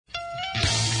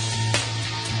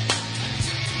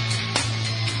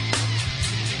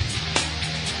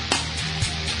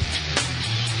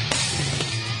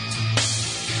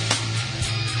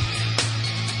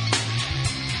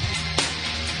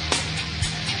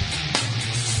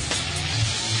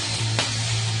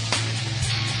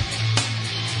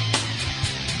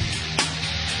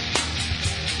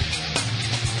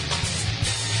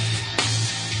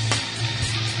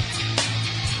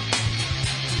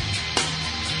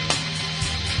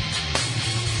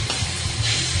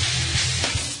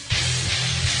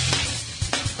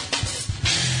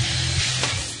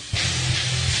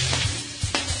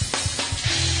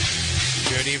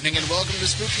evening and welcome to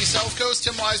Spooky South Coast.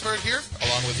 Tim Weisberg here,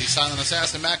 along with the silent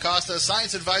assassin Matt Costa,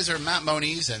 science advisor Matt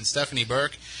Moniz, and Stephanie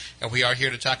Burke. And we are here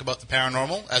to talk about the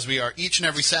paranormal, as we are each and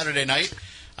every Saturday night.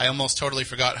 I almost totally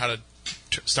forgot how to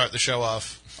start the show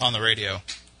off on the radio,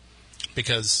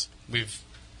 because we've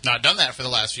not done that for the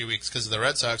last few weeks because of the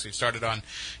Red Sox. We've started on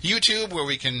YouTube, where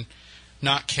we can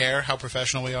not care how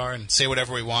professional we are and say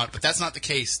whatever we want, but that's not the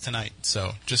case tonight.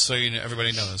 So just so you know,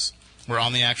 everybody knows, we're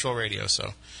on the actual radio,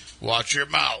 so watch your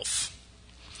mouth.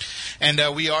 And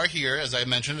we are here, as I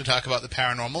mentioned, to talk about the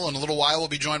paranormal. In a little while, we'll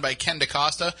be joined by Ken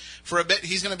Decosta. For a bit,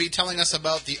 he's going to be telling us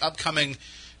about the upcoming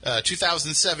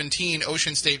 2017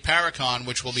 Ocean State Paracon,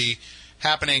 which will be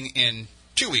happening in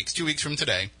 2 weeks from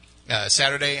today.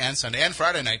 Saturday and Sunday, and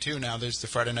Friday night, too. Now there's the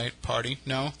Friday night party.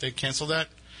 No, they canceled that?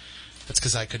 That's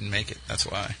because I couldn't make it. That's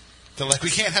why. They're like,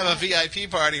 we can't have a VIP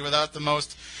party without the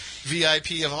most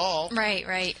VIP of all.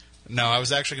 Right. No, I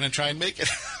was actually going to try and make it.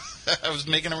 I was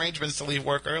making arrangements to leave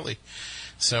work early.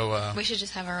 So we should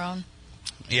just have our own.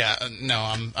 Yeah,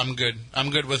 no, I'm good. I'm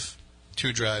good with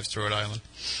 2 drives to Rhode Island.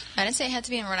 I didn't say it had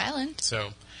to be in Rhode Island.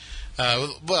 So,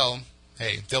 well,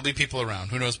 hey, there'll be people around.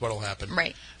 Who knows what'll happen?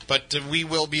 Right. But we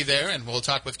will be there, and we'll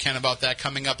talk with Ken about that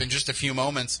coming up in just a few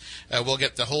moments. We'll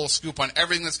get the whole scoop on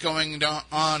everything that's going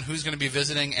on, who's going to be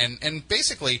visiting, and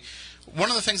basically, one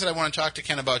of the things that I want to talk to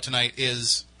Ken about tonight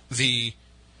is the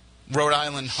Rhode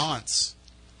Island haunts.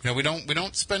 You know, we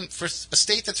don't spend, for a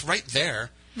state that's right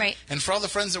there, right, and for all the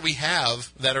friends that we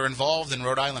have that are involved in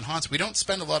Rhode Island haunts, we don't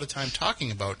spend a lot of time talking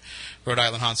about Rhode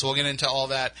Island haunts. So we'll get into all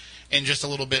that in just a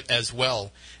little bit as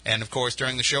well. And, of course,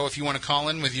 during the show, if you want to call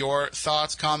in with your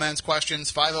thoughts, comments,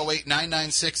 questions,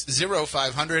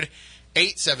 508-996-0500,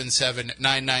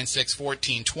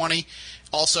 877-996-1420.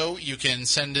 Also, you can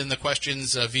send in the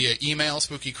questions via email,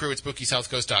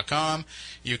 spookycrew@spookysouthcoast.com.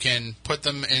 You can put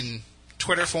them in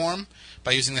Twitter form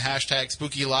by using the hashtag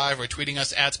SpookyLive or tweeting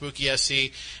us at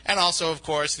SpookySC. And also, of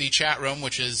course, the chat room,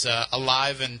 which is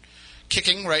alive and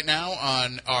kicking right now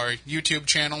on our YouTube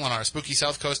channel, on our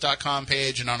SpookySouthCoast.com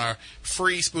page, and on our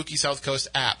free Spooky South Coast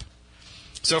app.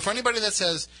 So for anybody that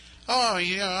says, oh,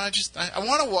 you know, I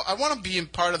want to be a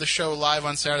part of the show live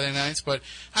on Saturday nights, but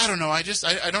I don't know, I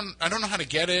don't know how to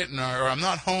get it, or I'm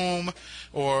not home,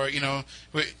 or, you know,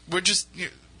 we're just,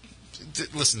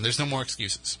 listen, there's no more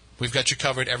excuses. We've got you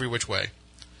covered every which way.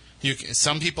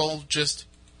 Some people just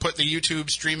put the YouTube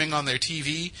streaming on their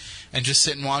TV and just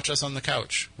sit and watch us on the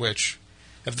couch, which,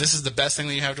 if this is the best thing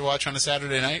that you have to watch on a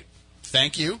Saturday night,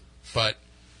 thank you, but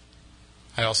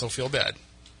I also feel bad.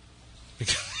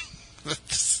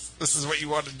 Because this is what you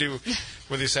want to do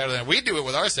with your Saturday night. We do it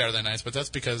with our Saturday nights, but that's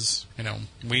because, you know,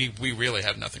 we really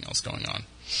have nothing else going on.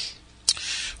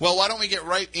 Well, why don't we get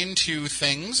right into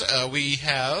things? We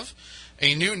have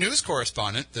a new news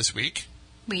correspondent this week.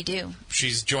 We do.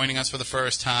 She's joining us for the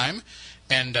first time,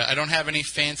 and I don't have any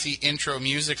fancy intro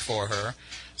music for her,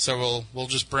 so we'll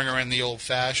just bring her in the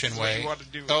old-fashioned way. What you want to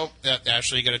do? Oh,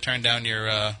 Ashley, you got to turn down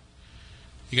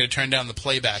the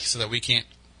playback so that we can't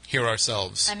hear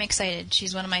ourselves. I'm excited.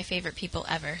 She's one of my favorite people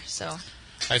ever. So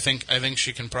I think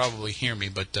she can probably hear me,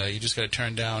 but you just got to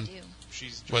turn down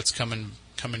what's coming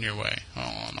your way.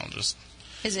 Oh, and I'll just.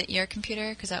 Is it your computer?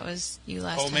 Because that was you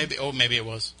last time. Maybe it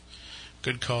was.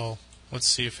 Good call. Let's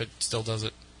see if it still does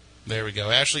it. There we go.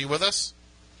 Ashley, you with us?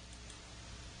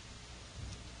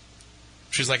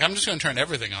 She's like, I'm just going to turn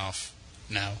everything off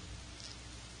now.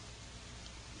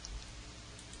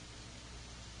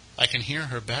 I can hear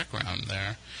her background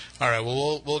there. All right,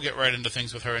 well, we'll get right into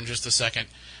things with her in just a second.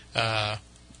 I'll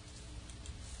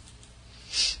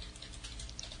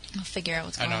figure out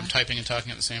what's going on. I know, I'm typing and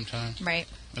talking at the same time. Right.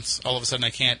 It's all of a sudden I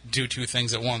can't do 2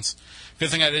 things at once. Good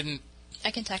thing I didn't.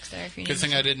 I can text her if you need. Good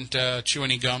thing I didn't chew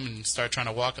any gum and start trying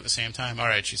to walk at the same time. All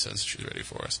right, she says she's ready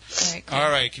for us. All right, cool. All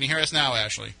right, can you hear us now,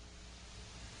 Ashley?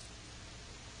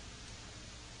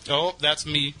 Oh, that's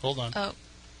me. Hold on. Oh.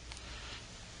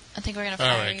 I think we're going to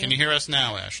fire All right, can you hear us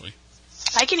now, Ashley?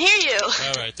 I can hear you.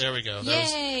 All right, there we go.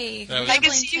 Yay! I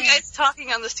can see you guys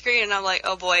talking on the screen, and I'm like,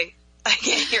 oh boy, I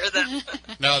can't hear them.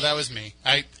 No, that was me.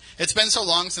 It's been so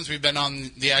long since we've been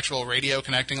on the actual radio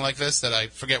connecting like this that I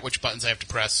forget which buttons I have to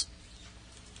press.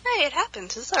 Hey, it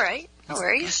happens. It's all right. No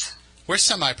worries. We're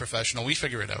semi-professional. We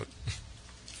figure it out.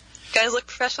 You guys look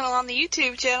professional on the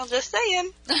YouTube channel, just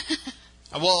saying.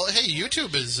 Well, hey,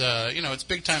 YouTube is, it's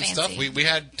big-time stuff. We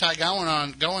had Ty going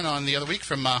on the other week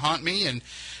from Haunt Me, and,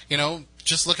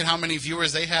 just look at how many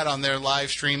viewers they had on their live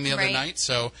stream the other night.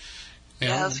 So,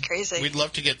 that was crazy. We'd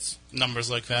love to get numbers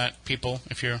like that, people,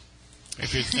 if you're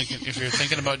if you're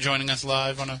thinking about joining us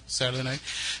live on a Saturday night.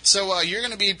 So you're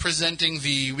going to be presenting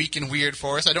the Week in Weird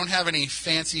for us. I don't have any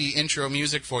fancy intro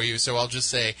music for you, so I'll just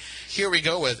say, here we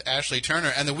go with Ashley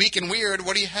Turner. And the Week in Weird,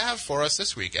 what do you have for us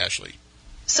this week, Ashley?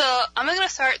 So I'm going to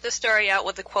start this story out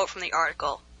with a quote from the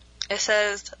article. It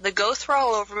says, "The ghosts were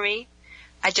all over me.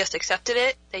 I just accepted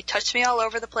it. They touched me all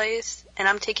over the place, and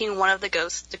I'm taking one of the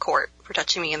ghosts to court for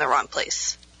touching me in the wrong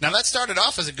place." Now, that started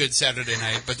off as a good Saturday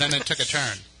night, but then it took a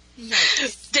turn.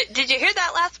 Yes. Did you hear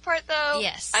that last part, though?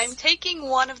 Yes. I'm taking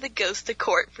one of the ghosts to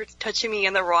court for touching me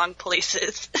in the wrong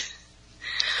places.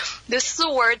 This is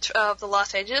the word of the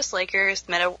Los Angeles Lakers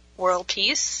Meta World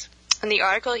Peace. In the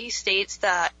article, he states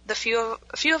that a few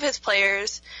of his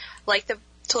players like to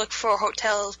look for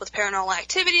hotels with paranormal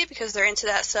activity because they're into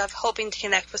that stuff, hoping to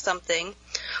connect with something.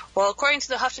 Well, according to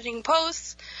the Huffington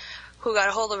Post, who got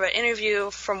a hold of an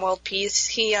interview from World Peace,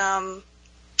 he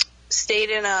stayed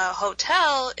in a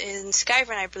hotel in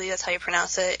Skyvern, I believe that's how you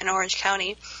pronounce it, in Orange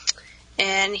County,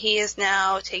 and he is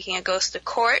now taking a ghost to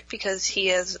court because he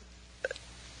has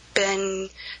been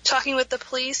talking with the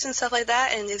police and stuff like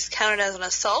that, and is counted as an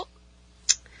assault.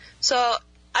 So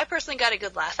I personally got a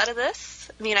good laugh out of this.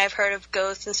 I mean, I've heard of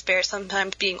ghosts and spirits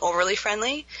sometimes being overly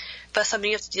friendly, but something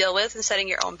you have to deal with and setting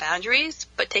your own boundaries.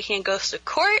 But taking a ghost to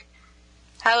court,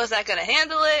 how is that going to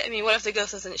handle it? I mean, what if the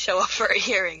ghost doesn't show up for a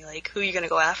hearing? Like, who are you going to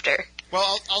go after?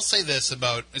 Well, I'll say this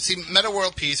about, Meta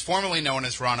World Peace, formerly known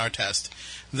as Ron Artest,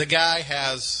 the guy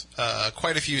has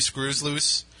quite a few screws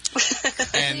loose.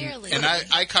 and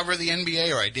I cover the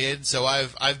NBA, or I did, so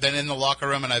I've been in the locker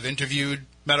room and I've interviewed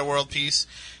Meta World Peace.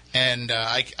 And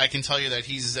I can tell you that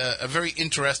he's a very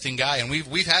interesting guy, and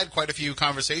we've had quite a few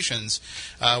conversations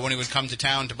when he would come to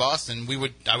town to Boston.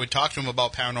 I would talk to him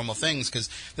about paranormal things because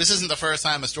this isn't the first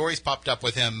time a story's popped up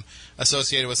with him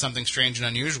associated with something strange and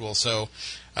unusual. So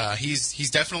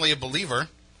he's definitely a believer.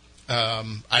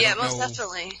 Most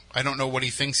definitely. I don't know what he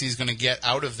thinks he's going to get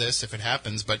out of this if it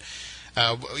happens, but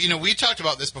we talked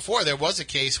about this before. There was a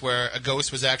case where a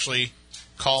ghost was actually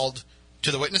called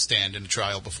to the witness stand in a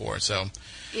trial before, so.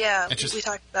 Yeah, we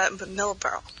talked about that in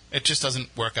Millborough. It just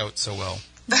doesn't work out so well.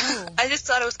 No. I just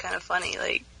thought it was kind of funny.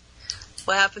 Like,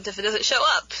 what happens if it doesn't show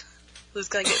up? Who's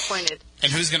going to get pointed? And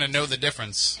who's going to know the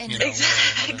difference?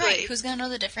 Exactly. Right, who's going to know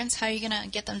the difference? How are you going to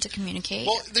get them to communicate?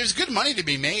 Well, there's good money to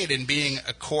be made in being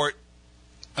a court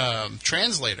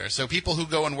translator. So people who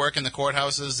go and work in the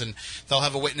courthouses, and they'll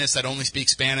have a witness that only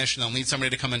speaks Spanish, and they'll need somebody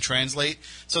to come and translate.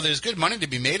 So there's good money to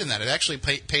be made in that. It actually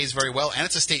pays very well, and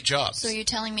it's a state job. So you're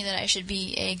telling me that I should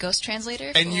be a ghost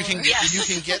translator? And you can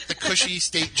get the cushy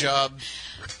state job.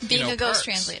 Being a ghost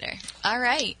perks. translator. All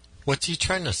right. What's he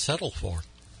trying to settle for?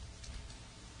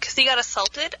 Because he got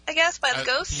assaulted, I guess, by the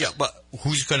ghost? Yeah, but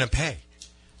who's going to pay?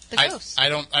 The ghost. I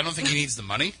don't think he needs the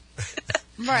money.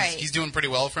 Right. He's doing pretty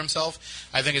well for himself.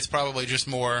 I think it's probably just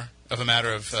more of a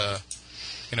matter of,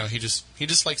 he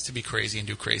just likes to be crazy and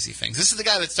do crazy things. This is the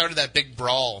guy that started that big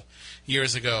brawl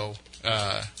years ago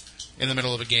in the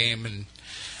middle of a game, and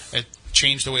it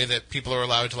changed the way that people are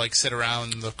allowed to sit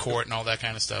around the court and all that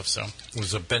kind of stuff. So It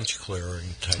was a bench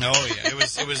clearing type. oh yeah,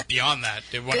 it was beyond that.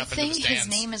 It went Good up thing into the stands.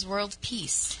 his name is World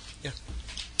Peace. Yeah.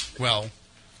 Well,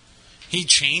 he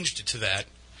changed it to that.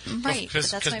 Right, but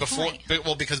that's my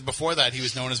point. Because before that, he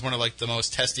was known as one of the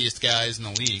most testiest guys in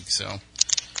the league. So,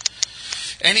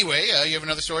 anyway, you have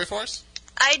another story for us?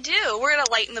 I do. We're going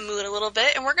to lighten the mood a little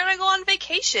bit, and we're going to go on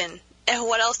vacation. And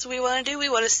what else do we want to do? We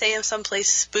want to stay in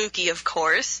someplace spooky, of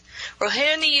course. Well,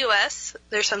 here in the U.S.,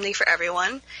 there's something for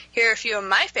everyone. Here are a few of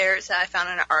my favorites that I found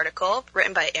in an article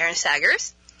written by Aaron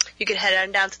Saggers. You can head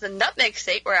on down to the Nutmeg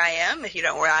State where I am. If you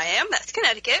don't know where I am, that's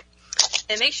Connecticut.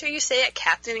 And make sure you stay at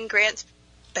Captain and Grant's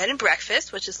Bed and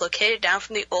Breakfast, which is located down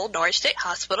from the old Norwich State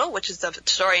Hospital, which is a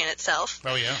story in itself.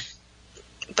 Oh, yeah.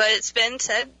 But it's been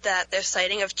said that there's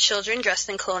sighting of children dressed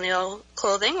in colonial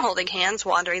clothing, holding hands,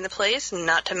 wandering the place, and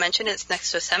not to mention it's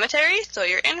next to a cemetery, so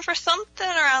you're in for something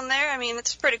around there. I mean,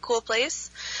 it's a pretty cool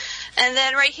place. And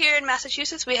then right here in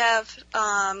Massachusetts, we have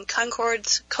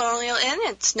Concord's Colonial Inn.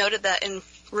 It's noted that in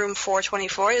room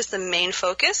 424 is the main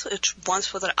focus, which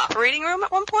once was an operating room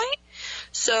at one point.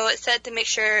 So it said to make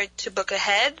sure to book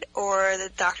ahead, or the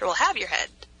doctor will have your head.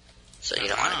 So you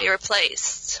don't want to be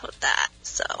replaced with that.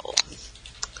 So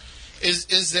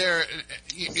Is there,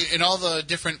 in all the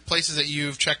different places that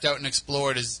you've checked out and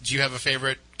explored, do you have a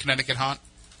favorite Connecticut haunt?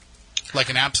 Like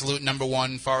an absolute number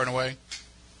one, far and away?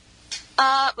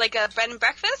 like a bed and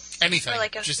breakfast? Anything.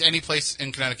 Or Just any place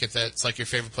in Connecticut that's your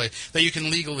favorite place that you can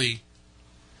legally...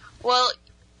 Well,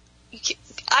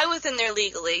 I was in there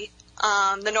legally.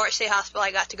 The Norwich State Hospital,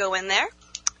 I got to go in there,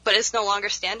 but it's no longer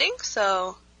standing,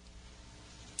 so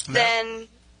then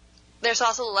there's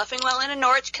also the Leffing Wetland in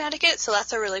Norwich, Connecticut, so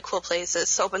that's a really cool place.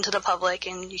 It's open to the public,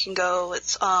 and you can go.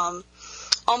 It's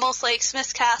almost like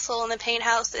Smith's Castle and the Paint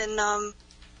House in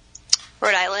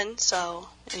Rhode Island. So,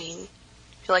 I mean,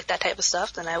 if you like that type of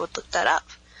stuff, then I would look that up.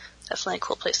 Definitely a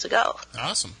cool place to go.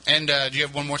 Awesome. And do you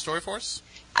have one more story for us?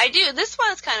 I do. This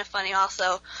one is kind of funny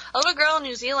also. A little girl in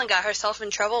New Zealand got herself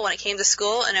in trouble when it came to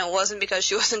school, and it wasn't because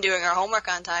she wasn't doing her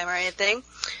homework on time or anything.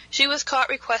 She was caught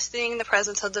requesting the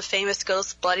presence of the famous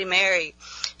ghost Bloody Mary.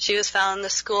 She was found in the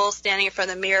school standing in front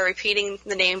of the mirror repeating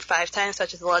the name 5 times,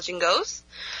 such as the legend goes.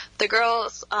 The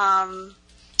girl's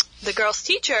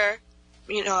teacher,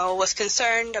 was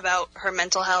concerned about her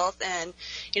mental health and,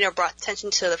 brought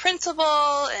attention to the principal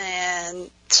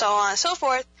and so on and so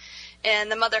forth.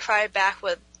 And the mother fired back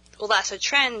with, well, that's a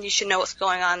trend. You should know what's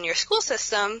going on in your school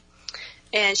system.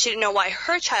 And she didn't know why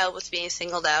her child was being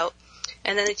singled out.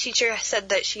 And then the teacher said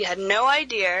that she had no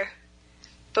idea,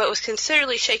 but was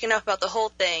considerably shaken up about the whole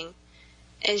thing.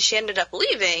 And she ended up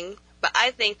leaving. But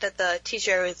I think that the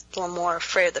teacher was a little more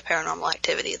afraid of the paranormal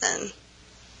activity than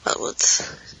what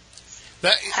was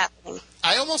happening.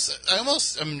 I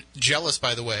almost am jealous,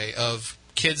 by the way, of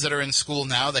kids that are in school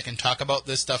now that can talk about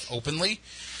this stuff openly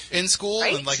in school,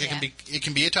 right? And it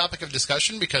can be a topic of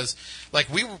discussion because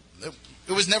it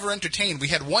was never entertained. We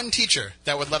had one teacher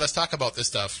that would let us talk about this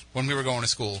stuff when we were going to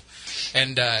school,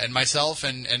 and myself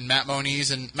and Matt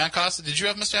Moniz and Matt Costa. Did you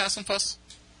have Mr. Hassenfuss?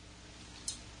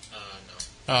 No.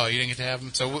 Oh, you didn't get to have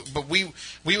him. So, but we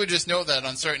would just know that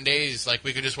on certain days, like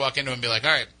we could just walk into him and be like,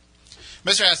 "All right,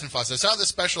 Mr. Hassenfuss, I saw this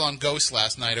special on ghosts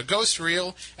last night. Are ghosts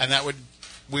real?" And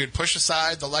we would push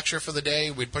aside the lecture for the day.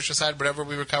 We'd push aside whatever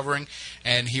we were covering,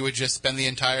 and he would just spend the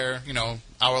entire,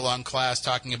 hour-long class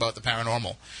talking about the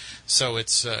paranormal. So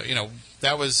it's,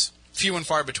 that was few and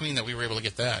far between that we were able to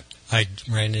get that. I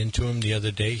ran into him the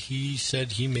other day. He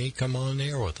said he may come on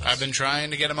air with us. I've been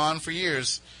trying to get him on for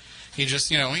years. He just,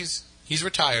 he's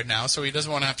retired now, so he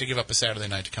doesn't want to have to give up a Saturday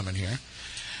night to come in here.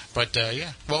 But,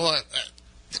 yeah. Well,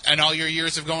 in all your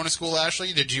years of going to school,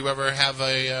 Ashley, did you ever have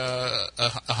a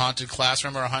haunted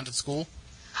classroom or a haunted school?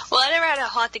 Well, I never had a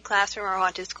haunted classroom or a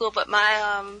haunted school, but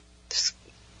my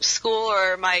school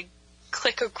or my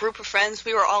clique or group of friends,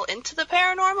 we were all into the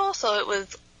paranormal, so it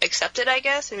was accepted, I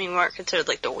guess. I mean, we weren't considered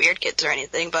like the weird kids or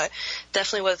anything, but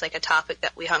definitely was like a topic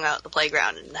that we hung out at the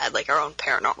playground and had like our own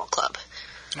paranormal club.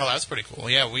 Oh, that's pretty cool.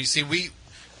 Yeah, we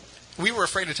were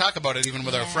afraid to talk about it even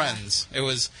with our friends. It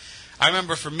was... I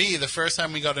remember for me, the first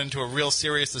time we got into a real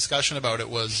serious discussion about it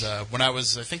was when I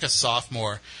was, I think, a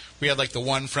sophomore. We had, the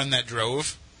one friend that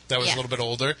drove that was a little bit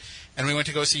older, and we went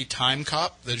to go see Time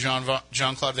Cop, the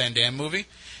Jean-Claude Van Damme movie.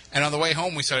 And on the way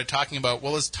home, we started talking about,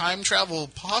 well, is time travel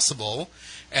possible?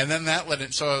 And then that led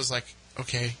it, so I was like,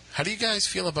 okay, how do you guys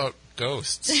feel about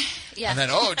ghosts? And then,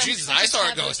 oh, Jesus, I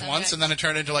saw a ghost once, and then it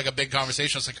turned into, a big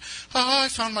conversation. I was like, oh, I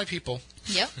found my people.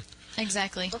 Yep,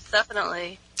 exactly. Most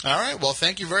definitely. All right. Well,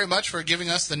 thank you very much for giving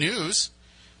us the news.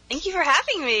 Thank you for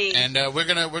having me. And we're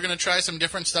gonna try some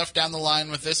different stuff down the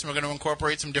line with this, and we're gonna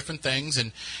incorporate some different things.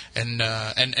 And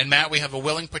Matt, we have a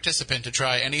willing participant to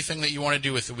try anything that you want to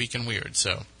do with the Week in Weird.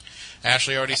 So,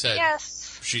 Ashley already said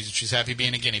she's happy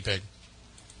being a guinea pig.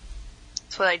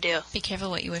 That's what I do. Be careful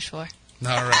what you wish for.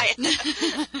 All right.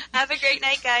 Have a great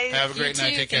night, guys. Have a great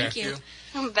night. Take care. Thank you.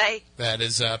 Bye. That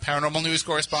is paranormal news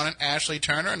correspondent Ashley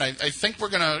Turner, and I think we're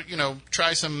going to,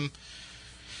 try some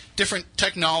different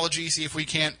technology, see if we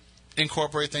can't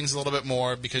incorporate things a little bit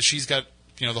more, because she's got,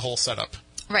 the whole setup.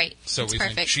 Right. So it's we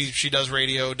perfect. think she does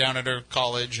radio down at her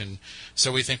college, and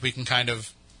so we think we can kind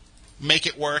of make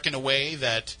it work in a way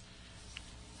that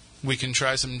we can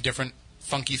try some different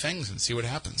funky things and see what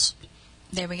happens.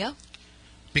 There we go.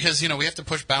 Because, we have to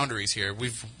push boundaries here.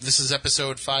 This is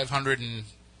episode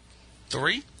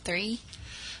 503? 3.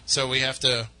 So we have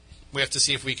to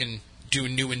see if we can do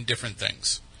new and different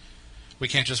things. We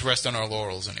can't just rest on our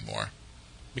laurels anymore,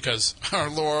 because our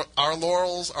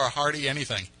laurels are hardly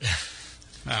anything.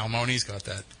 Now, Moni's got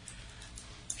that.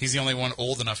 He's the only one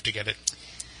old enough to get it.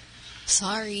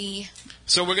 Sorry.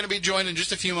 So we're going to be joined in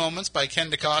just a few moments by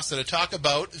Ken Decosta to talk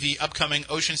about the upcoming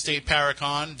Ocean State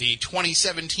Paracon, the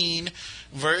 2017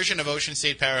 version of Ocean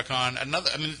State Paracon.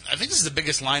 I think this is the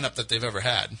biggest lineup that they've ever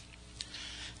had.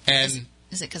 And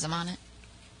is it because I'm on it?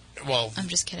 Well, I'm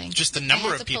just kidding. Just the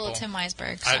number of people. I have to pull Tim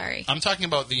Weisberg. Sorry. I'm talking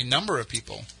about the number of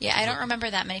people. Yeah, I don't remember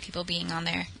that many people being on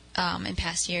there in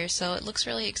past years, so it looks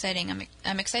really exciting.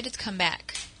 I'm excited to come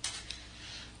back.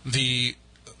 I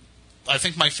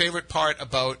think my favorite part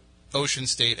about Ocean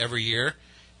State every year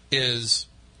is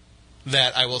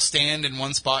that I will stand in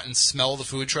one spot and smell the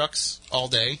food trucks all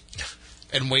day.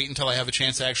 and wait until I have a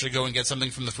chance to actually go and get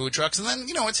something from the food trucks. And then,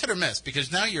 it's hit or miss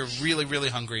because now you're really, really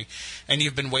hungry and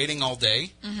you've been waiting all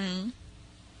day. Mm-hmm.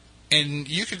 And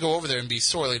you could go over there and be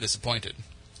sorely disappointed,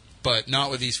 but not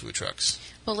with these food trucks.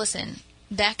 Well, listen,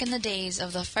 back in the days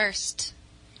of the first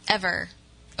ever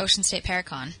Ocean State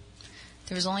Paracon,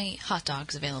 there was only hot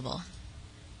dogs available.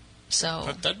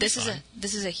 So this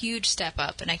is a huge step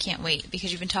up, and I can't wait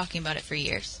because you've been talking about it for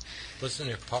years. Wasn't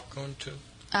there popcorn too?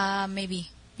 Maybe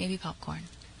popcorn.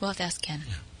 We'll have to ask Ken.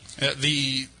 Yeah.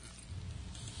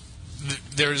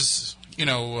 There's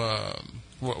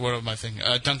what am I thinking?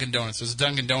 Dunkin' Donuts. There's a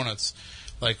Dunkin' Donuts,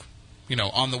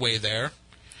 on the way there.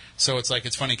 So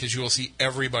it's funny because you will see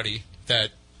everybody that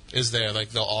is there.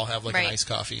 They'll all have an iced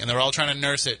coffee, and they're all trying to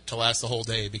nurse it to last the whole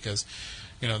day because.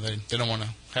 They don't want to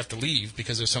have to leave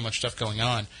because there's so much stuff going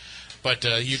on. But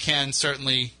you can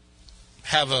certainly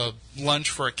have a lunch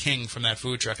for a king from that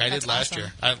food truck. I did last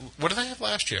year. What did I have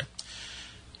last year?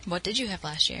 What did you have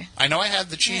last year? I know I had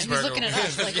the cheeseburger. He's looking at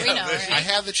us we know, right? I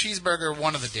had the cheeseburger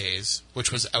one of the days,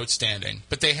 which was outstanding.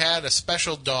 But they had a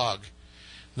special dog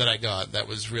that I got that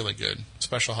was really good.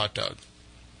 Special hot dog.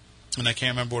 And I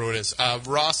can't remember what it is.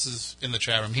 Ross is in the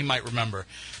chat room. He might remember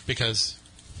because...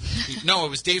 No,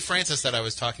 it was Dave Francis that I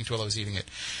was talking to while I was eating it.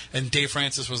 And Dave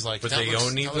Francis was like, that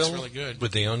looks really good.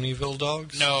 With the Oniville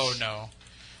dogs? No.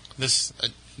 This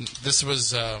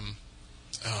was, I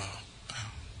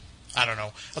don't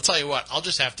know. I'll tell you what, I'll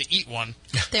just have to eat one.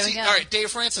 There we go. All right, Dave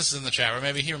Francis is in the chat room.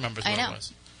 Maybe he remembers what it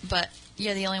was. But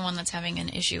you're the only one that's having an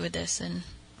issue with this and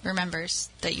remembers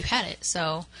that you had it,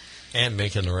 so... And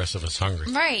making the rest of us hungry.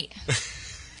 Right.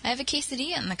 I have a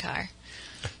quesadilla in the car.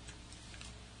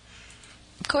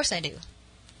 Of course I do.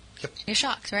 Yep. You're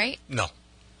shocked, right? No.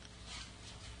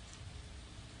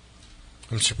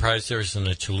 I'm surprised there isn't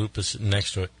a chalupa sitting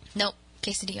next to it. Nope.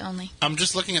 Quesadilla only. I'm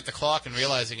just looking at the clock and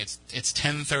realizing it's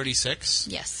 10:36.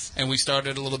 Yes. And we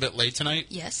started a little bit late tonight.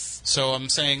 Yes. So I'm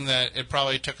saying that it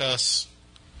probably took us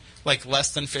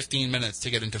less than 15 minutes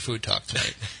to get into food talk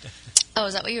tonight. Oh,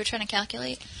 is that what you were trying to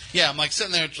calculate? Yeah, I'm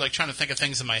sitting there trying to think of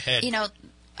things in my head.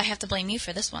 I have to blame you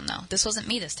for this one, though. This wasn't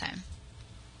me this time.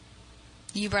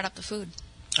 You brought up the food.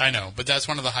 I know, but that's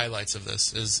one of the highlights of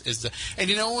this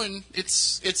and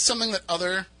it's something that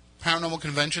other paranormal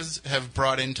conventions have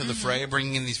brought into the fray,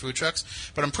 bringing in these food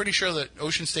trucks. But I'm pretty sure that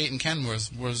Ocean State and Ken was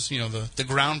the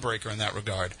groundbreaker in that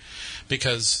regard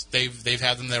because they've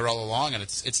had them there all along, and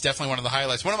it's definitely one of the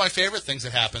highlights. One of my favorite things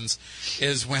that happens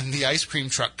is when the ice cream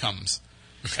truck comes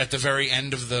at the very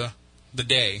end of the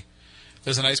day.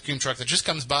 There's an ice cream truck that just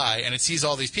comes by, and it sees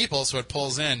all these people, so it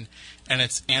pulls in, and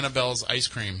it's Annabelle's ice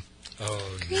cream.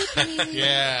 Oh,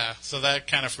 yeah. So that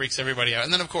kind of freaks everybody out.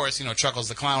 And then, of course, Chuckles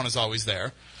the clown is always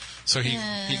there, so he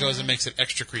goes and makes it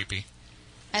extra creepy.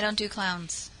 I don't do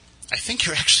clowns. I think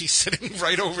you're actually sitting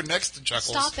right over next to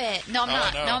Chuckles. Stop it! No, I'm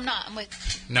not. No, I'm not. I'm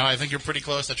with. No, I think you're pretty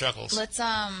close to Chuckles. Let's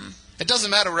It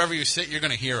doesn't matter wherever you sit; you're going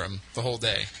to hear him the whole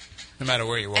day, no matter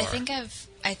where you are.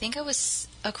 I think I was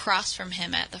across from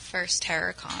him at the first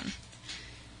TerrorCon,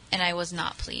 and I was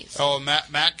not pleased. Oh,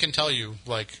 Matt can tell you,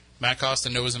 Matt Costa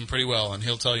knows him pretty well, and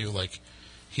he'll tell you,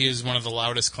 he is one of the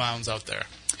loudest clowns out there.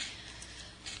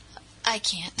 I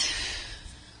can't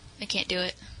do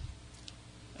it.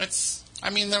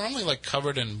 They're only,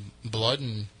 covered in blood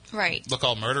and look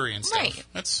all murdery and stuff.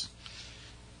 Right.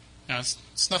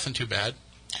 It's nothing too bad.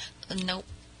 Nope.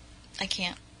 I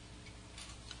can't.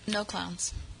 No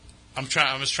clowns.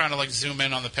 I was trying to zoom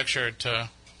in on the picture to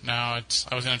I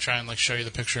was going to try and show you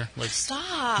the picture.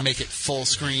 Stop. Make it full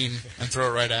screen and throw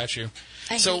it right at you.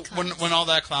 I so hate clowns. when all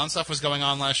that clown stuff was going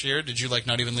on last year, did you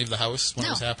not even leave the house when it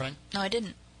was happening? No, I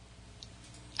didn't.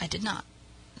 I did not.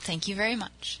 Thank you very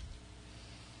much.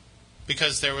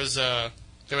 Because there was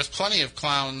plenty of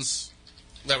clowns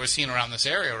that were seen around this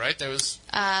area, right? There was.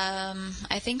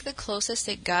 I think the closest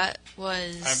it got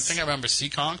was. I think I remember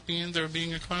Seekonk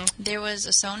being a clown. There was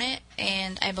a Sonnet,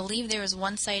 and I believe there was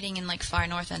one sighting in far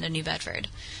north end of New Bedford.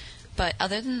 But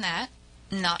other than that,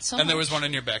 not so much. And there was one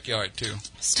in your backyard too.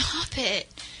 Stop it!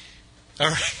 All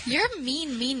right. You're a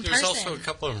mean person. There's also a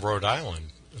couple in Rhode Island.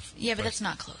 Yeah, but that's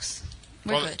not close.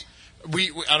 We're good.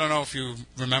 I don't know if you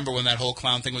remember when that whole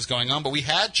clown thing was going on, but we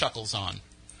had Chuckles on.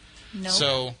 No.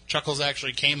 So Chuckles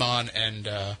actually came on and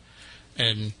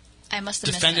I must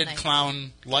have defended missed that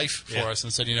clown life for us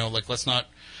and said, let's not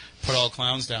put all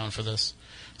clowns down for this.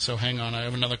 So hang on, I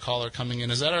have another caller coming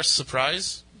in. Is that our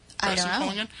surprise I person don't know.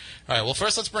 calling in? All right, well,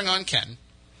 first let's bring on Ken.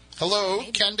 Hello,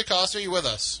 Maybe. Ken Decosta, are you with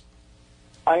us?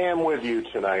 I am with you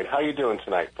tonight. How you doing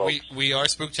tonight, folks? We are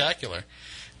spooktacular.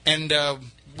 And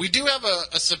we do have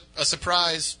a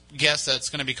surprise guest that's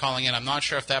going to be calling in. I'm not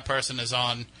sure if that person is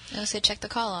on. I'll say check the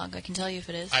call log. I can tell you if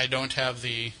it is. I don't have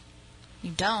the...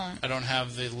 You don't? I don't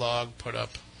have the log put up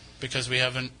because we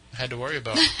haven't had to worry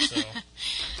about it. So.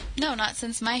 No, not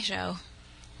since my show.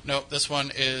 No, this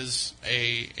one is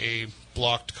a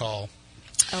blocked call.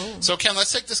 Oh. So, Ken,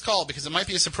 let's take this call because it might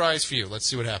be a surprise for you. Let's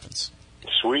see what happens.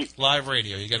 Sweet. Live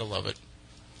radio. You got to love it.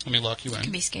 Let me lock you in. It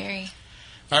can be scary.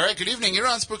 All right, good evening. You're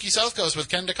on Spooky South Coast with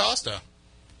Ken Decosta.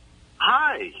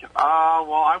 Hi.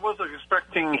 Well, I wasn't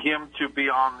expecting him to be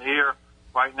on air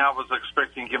right now. I was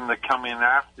expecting him to come in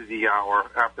after the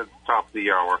top of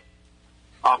the hour.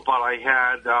 But I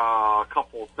had a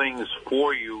couple of things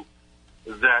for you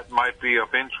that might be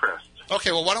of interest.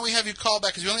 Okay, well, why don't we have you call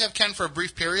back, because we only have Ken for a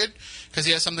brief period, because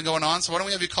he has something going on, so why don't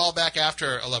we have you call back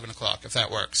after 11 o'clock, if that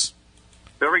works?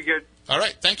 Very good. All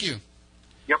right, thank you.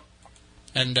 Yep.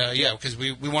 And, yeah, because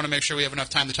we want to make sure we have enough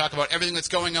time to talk about everything that's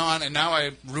going on, and now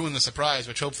I ruined the surprise,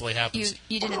 which hopefully happens.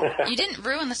 You didn't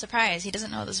ruin the surprise. He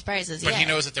doesn't know what the surprise is yet. But he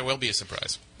knows that there will be a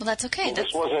surprise. Well, that's okay.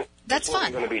 Well, That's fun.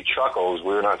 fun. Going to be Chuckles.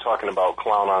 We're not talking about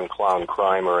clown-on-clown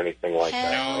crime or anything like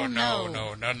that. Hell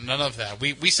No, none of that.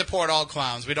 We support all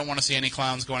clowns. We don't want to see any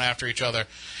clowns going after each other,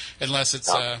 unless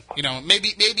it's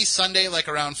maybe Sunday, like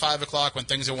around 5 o'clock when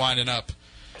things are winding up.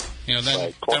 Then,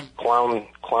 right.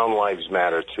 Clown lives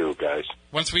matter too, guys.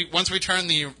 Once we turn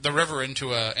the river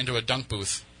into a dunk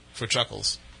booth for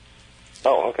Chuckles.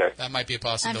 Oh, okay. That might be a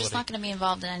possibility. I'm just not going to be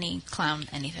involved in any clown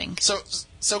anything.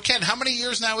 So Ken, how many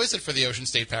years now is it for the Ocean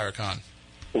State Paracon?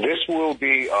 This will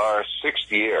be our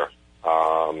 6th year.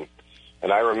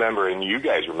 And I remember, and you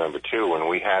guys remember too, when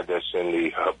we had this in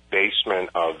the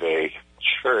basement of a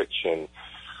church in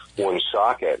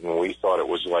Woonsocket, and we thought it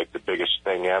was like the biggest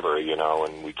thing ever,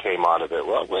 and we came out of it,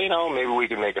 well, maybe we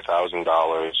could make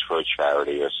 $1,000 for a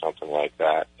charity or something like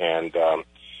that. And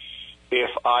if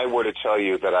I were to tell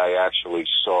you that I actually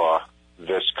saw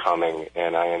this coming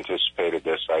and I anticipated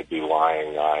this, I'd be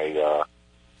lying. I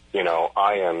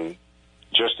am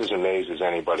just as amazed as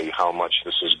anybody how much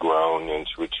this has grown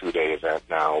into a 2-day event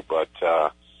now. But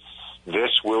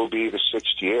this will be the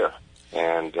 6th year,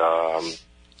 and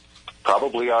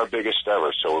probably our biggest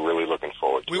ever, so we're really looking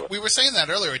forward to it. We were saying that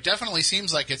earlier. It definitely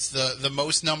seems like it's the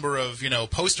most number of,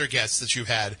 poster guests that you've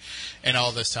had in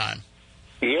all this time.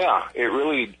 Yeah, it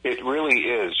really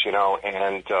is,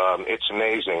 and it's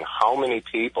amazing how many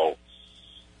people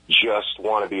just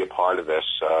want to be a part of this.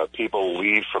 People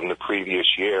leave from the previous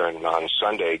year, and on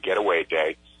Sunday, getaway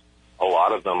day, a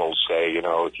lot of them will say,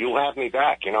 if you'll have me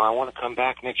back, I want to come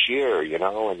back next year,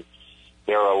 and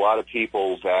there are a lot of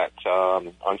people that,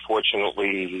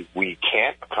 unfortunately, we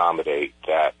can't accommodate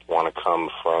that want to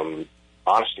come from,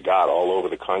 honest to God, all over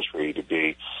the country to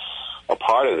be a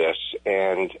part of this.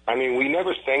 And, we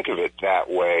never think of it that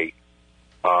way.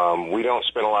 We don't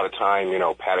spend a lot of time,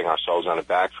 patting ourselves on the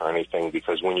back for anything,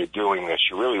 because when you're doing this,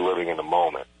 you're really living in the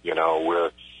moment.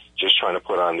 We're just trying to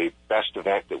put on the best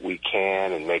event that we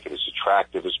can and make it as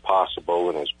attractive as possible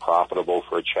and as profitable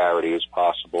for a charity as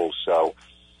possible. So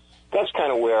that's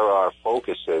kind of where our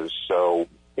focus is. So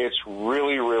it's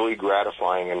really, really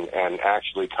gratifying and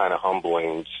actually kind of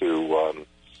humbling to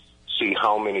see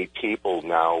how many people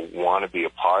now want to be a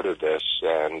part of this.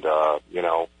 And,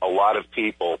 a lot of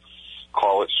people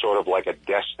call it sort of like a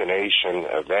destination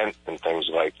event and things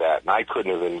like that. And I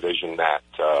couldn't have envisioned that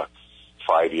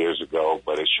 5 years ago,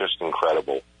 but it's just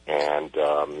incredible. And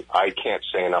I can't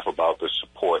say enough about the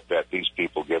support that these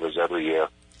people give us every year.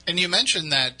 And you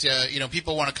mentioned that,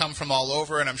 people want to come from all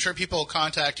over, and I'm sure people will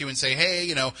contact you and say,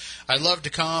 hey, I'd love to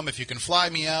come if you can fly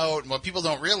me out. And what people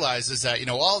don't realize is that,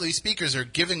 all these speakers are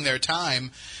giving their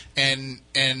time, and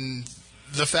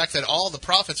the fact that all the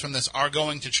profits from this are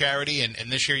going to charity, and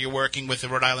this year you're working with the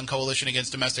Rhode Island Coalition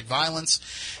Against Domestic Violence.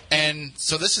 And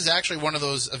so this is actually one of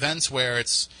those events where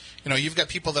it's, you've got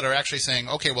people that are actually saying,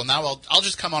 okay, well, now I'll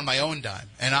just come on my own dime,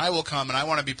 and I will come, and I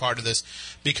want to be part of this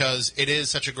because it is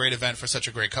such a great event for such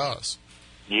a great cause.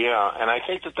 Yeah, and I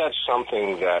think that that's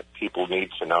something that people need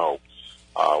to know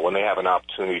when they have an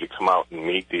opportunity to come out and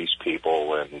meet these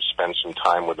people and spend some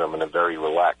time with them in a very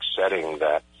relaxed setting,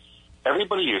 that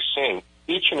everybody you're seeing,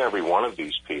 each and every one of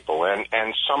these people, and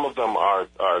some of them are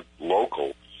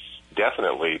local,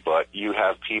 definitely, but you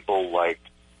have people like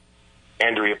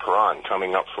Andrea Perron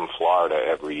coming up from Florida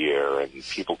every year, and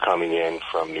people coming in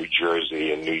from New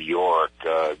Jersey and New York,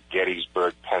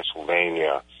 Gettysburg,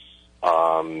 Pennsylvania,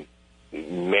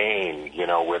 Maine,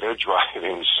 where they're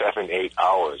driving 7-8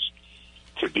 hours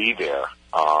to be there.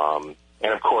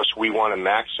 And, of course, we want to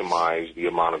maximize the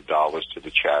amount of dollars to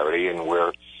the charity, and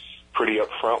we're pretty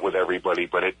upfront with everybody,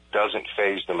 but it doesn't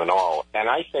faze them at all. And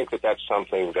I think that that's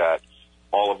something that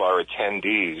all of our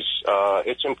attendees,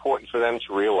 it's important for them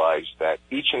to realize that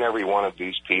each and every one of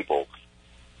these people,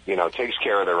 takes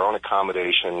care of their own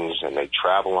accommodations, and they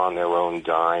travel on their own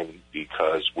dime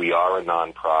because we are a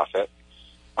nonprofit.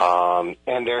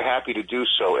 And they're happy to do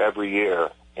so every year.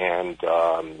 And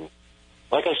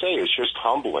like I say, it's just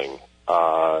humbling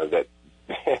that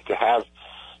to have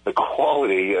the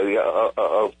quality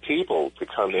of people to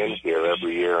come in here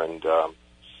every year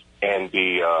and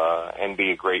be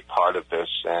a great part of this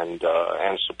and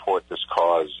support this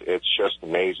cause. It's just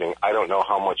amazing. I don't know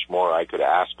how much more I could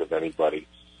ask of anybody.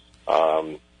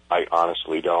 I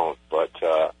honestly don't, but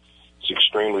it's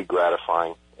extremely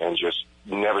gratifying and just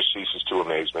never ceases to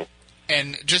amaze me.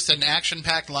 And just an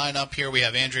action-packed lineup here. We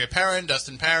have Andrea Perrin,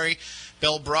 Dustin Parry,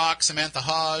 Bill Brock, Samantha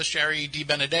Hawes, Sherry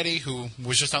DiBenedetti, who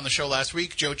was just on the show last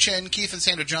week, Joe Chin, Keith and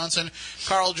Sandra Johnson,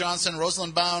 Carl Johnson,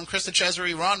 Rosalind Bound, Krista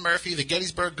Chesery, Ron Murphy, the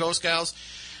Gettysburg Ghost Gals,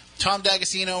 Tom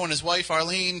D'Agostino and his wife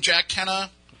Arlene, Jack Kenna,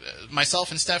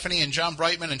 myself and Stephanie, and John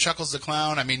Brightman and Chuckles the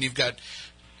Clown. I mean, you've got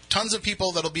tons of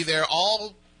people that'll be there,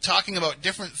 all talking about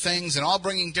different things and all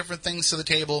bringing different things to the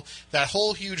table. That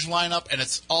whole huge lineup, and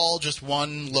it's all just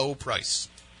one low price.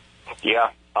 Yeah.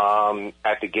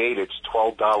 At the gate, it's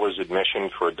 $12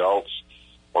 admission for adults,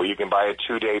 or you can buy a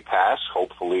 2-day pass.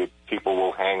 Hopefully people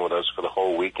will hang with us for the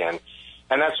whole weekend.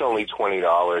 And that's only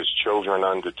 $20. Children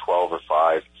under 12 or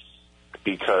 5,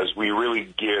 because we really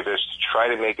gear this to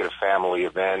try to make it a family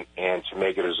event and to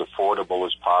make it as affordable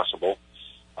as possible.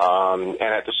 And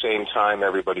at the same time,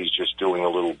 everybody's just doing a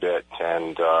little bit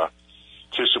and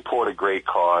to support a great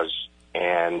cause.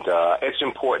 And it's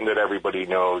important that everybody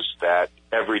knows that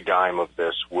every dime of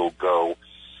this will go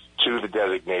to the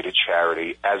designated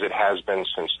charity, as it has been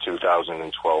since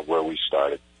 2012, where we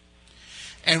started.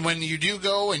 And when you do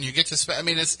go and you get to spend, I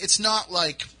mean, it's not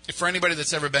like, for anybody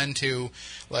that's ever been to,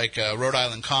 like, Rhode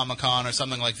Island Comic-Con or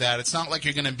something like that, it's not like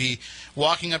you're going to be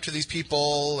walking up to these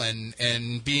people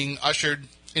and being ushered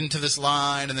into this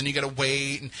line, and then you got to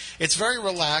wait. And it's very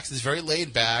relaxed. It's very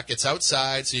laid back. It's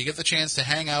outside, so you get the chance to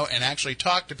hang out and actually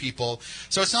talk to people.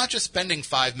 So it's not just spending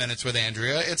 5 minutes with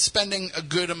Andrea. It's spending a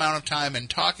good amount of time and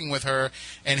talking with her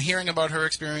and hearing about her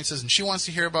experiences, and she wants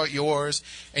to hear about yours.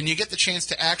 And you get the chance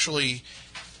to actually,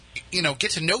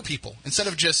 get to know people instead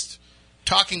of just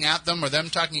talking at them or them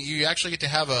talking at you. You actually get to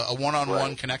have a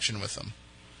one-on-one connection with them.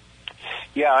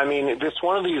 Yeah, I mean, it's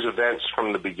one of these events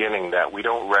from the beginning that we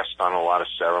don't rest on a lot of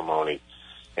ceremony.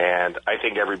 And I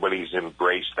think everybody's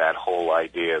embraced that whole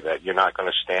idea that you're not going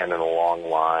to stand in a long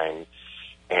line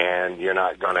and you're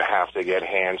not going to have to get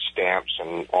hand stamps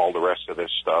and all the rest of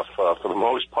this stuff. For the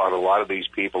most part, a lot of these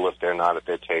people, if they're not at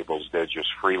their tables, they're just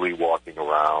freely walking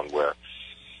around where,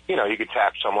 you could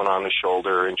tap someone on the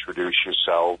shoulder, introduce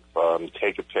yourself,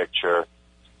 take a picture,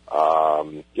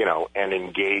 and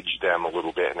engage them a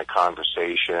little bit in a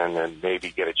conversation and maybe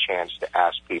get a chance to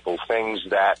ask people things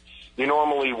that you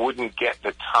normally wouldn't get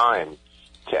the time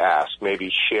to ask.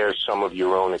 Maybe share some of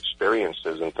your own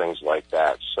experiences and things like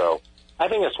that. So I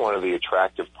think that's one of the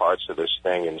attractive parts of this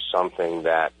thing and something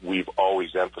that we've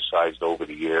always emphasized over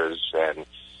the years, and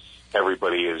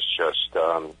everybody is just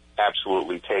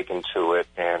absolutely taken to it,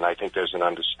 and I think there's an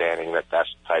understanding that that's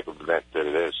the type of event that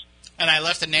it is. And I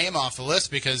left a name off the list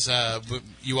because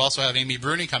you also have Amy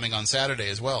Bruni coming on Saturday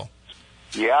as well.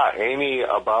 Yeah, Amy,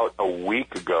 about a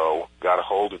week ago, got a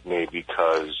hold of me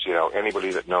because,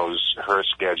 anybody that knows her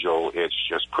schedule, it's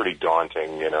just pretty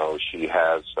daunting. She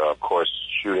has, of course,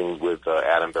 shooting with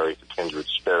Adam Berry for Kindred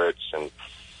Spirits, and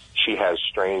she has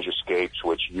Strange Escapes,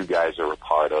 which you guys are a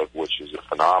part of, which is a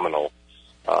phenomenal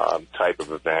type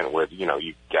of event where,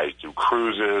 you guys do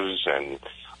cruises and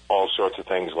all sorts of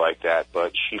things like that.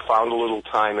 But she found a little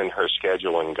time in her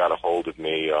schedule and got a hold of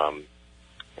me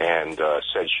and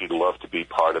said she'd love to be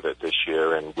part of it this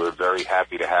year, and we're very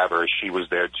happy to have her. She was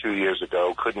there 2 years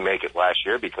ago, couldn't make it last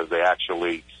year because they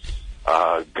actually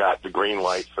got the green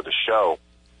light for the show.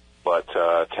 But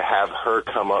to have her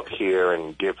come up here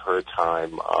and give her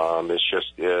time is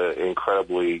just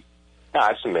incredibly,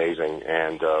 it's amazing,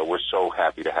 and we're so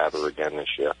happy to have her again this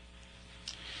year.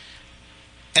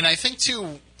 And I think,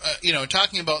 too,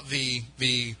 talking about the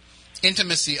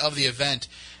intimacy of the event,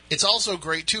 it's also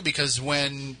great, too, because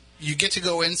when you get to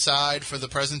go inside for the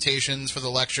presentations, for the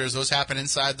lectures, those happen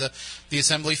inside the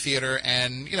Assembly Theater,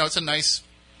 and, it's a nice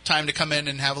time to come in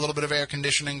and have a little bit of air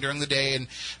conditioning during the day and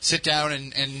sit down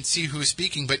and see who's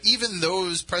speaking. But even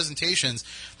those presentations,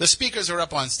 the speakers are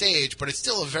up on stage, but it's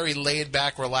still a very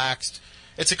laid-back, relaxed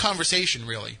it's a conversation,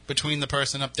 really, between the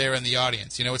person up there and the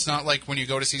audience. You know, it's not like when you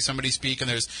go to see somebody speak and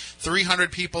there's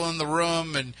 300 people in the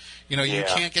room and, you know, you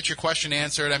can't get your question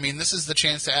answered. I mean, this is the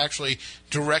chance to actually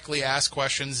directly ask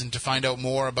questions and to find out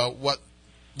more about what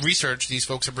research these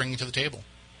folks are bringing to the table.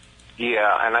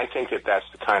 Yeah, and I think that that's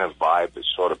the kind of vibe that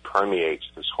sort of permeates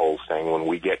this whole thing when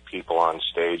we get people on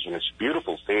stage, and it's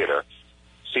beautiful theater.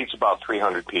 Seats about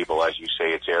 300 people, as you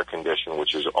say. It's air-conditioned,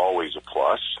 which is always a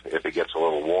plus if it gets a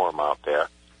little warm out there.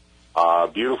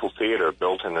 Beautiful theater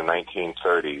built in the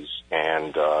 1930s,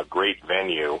 and great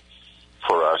venue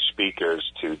for our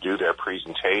speakers to do their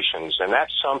presentations. And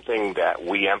that's something that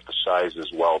we emphasize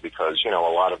as well because, you know,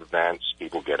 a lot of events,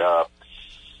 people get up,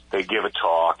 they give a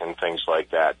talk and things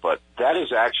like that. But that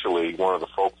is actually one of the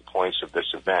focal points of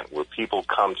this event where people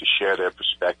come to share their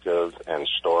perspective and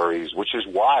stories, which is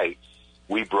why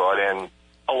we brought in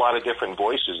a lot of different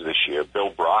voices this year.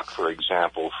 Bill Brock, for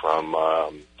example, from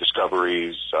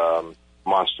Discovery's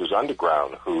Monsters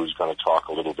Underground, who's going to talk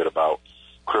a little bit about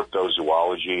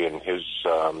cryptozoology and his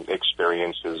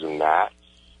experiences in that.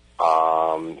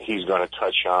 He's going to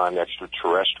touch on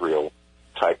extraterrestrial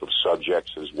type of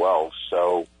subjects as well.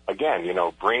 So, again, you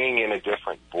know, bringing in a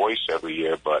different voice every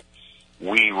year, but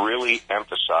we really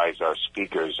emphasize our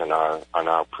speakers and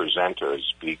our presenters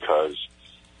because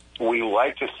we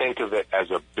like to think of it as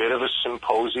a bit of a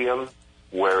symposium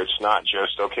where it's not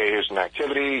just, okay, here's an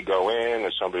activity, go in,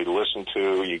 there's somebody to listen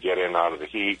to, you get in out of the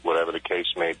heat, whatever the case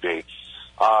may be.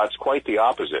 It's quite the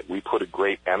opposite. We put a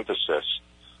great emphasis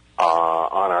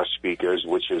on our speakers,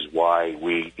 which is why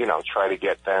we, you know, try to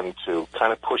get them to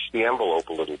kind of push the envelope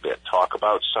a little bit, talk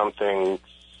about something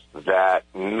that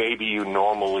maybe you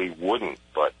normally wouldn't,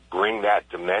 but bring that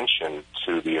dimension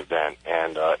to the event,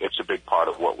 and it's a big part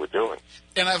of what we're doing.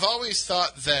 And I've always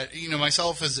thought that, you know,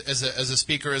 myself as a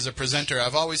speaker, as a presenter,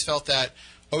 I've always felt that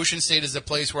Ocean State is a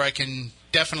place where I can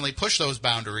definitely push those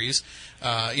boundaries.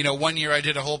 You know, one year I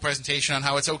did a whole presentation on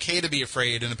how it's okay to be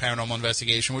afraid in a paranormal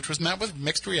investigation, which was met with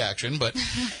mixed reaction. But,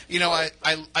 you know,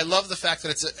 I love the fact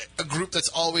that it's a group that's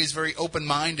always very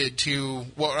open-minded to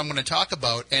what I'm going to talk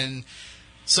about. And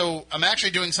so I'm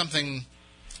actually doing something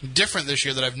different this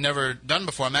year that I've never done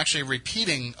before. I'm actually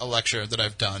repeating a lecture that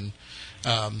I've done,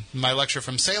 my lecture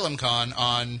from SalemCon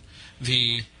on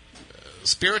the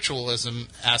spiritualism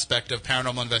aspect of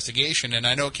paranormal investigation. And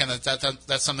I know, Ken,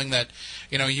 that's something that,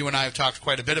 you know, you and I have talked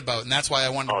quite a bit about, and that's why I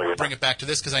wanted to bring it back to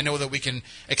this, because I know that we can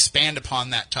expand upon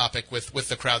that topic with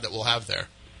the crowd that we'll have there.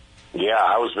 Yeah,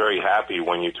 I was very happy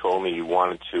when you told me you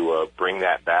wanted to bring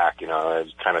that back. You know, I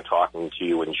was kind of talking to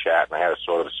you in chat, and I had a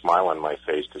sort of a smile on my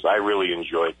face because I really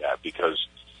enjoyed that because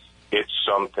it's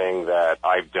something that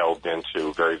I've delved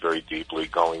into very, very deeply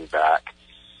going back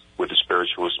with the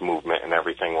spiritualist movement and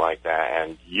everything like that.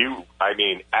 And you, I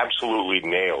mean, absolutely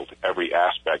nailed every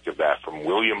aspect of that, from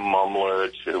William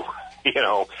Mumler to, you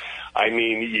know, I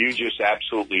mean, you just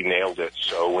absolutely nailed it.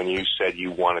 So when you said you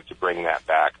wanted to bring that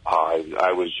back,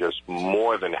 I was just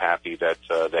more than happy that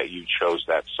you chose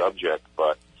that subject.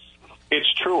 But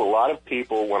it's true. A lot of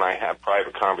people, when I have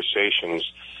private conversations,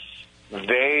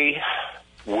 they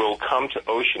will come to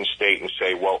Ocean State and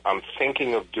say, well, I'm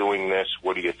thinking of doing this.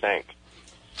 What do you think?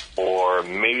 Or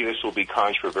maybe this will be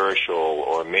controversial,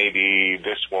 or maybe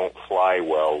this won't fly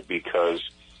well, because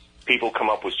people come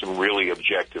up with some really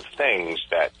objective things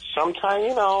that sometimes,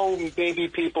 you know, maybe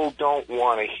people don't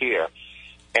want to hear.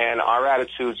 And our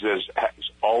attitudes has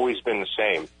always been the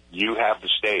same. You have the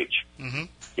stage. Mm-hmm.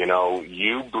 You know,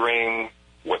 you bring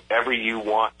whatever you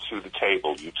want to the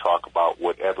table. You talk about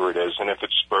whatever it is. And if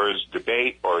it spurs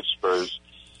debate or it spurs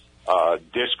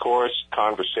discourse,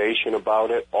 conversation about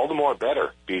it, all the more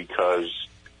better, because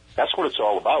that's what it's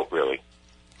all about, really.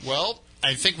 Well,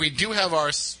 I think we do have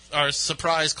our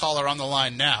surprise caller on the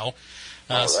line now.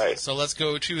 All right. So let's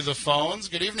go to the phones.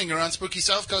 Good evening. You're on Spooky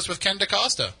South Coast with Ken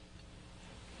Decosta.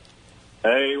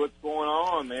 Hey, what's going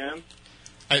on, man?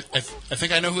 I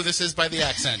think I know who this is by the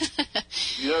accent.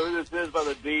 You know who this is by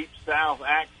the deep South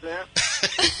accent?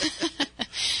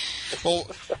 Well,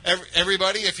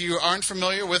 everybody, if you aren't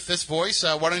familiar with this voice,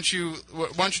 why don't you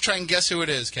try and guess who it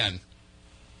is, Ken?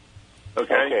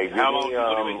 Okay. How long?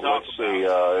 Let's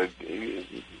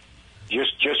see.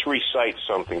 Just recite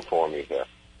something for me here.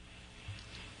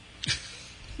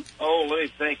 Oh, let me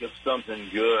think of something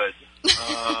good.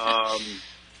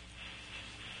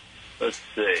 Let's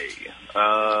see.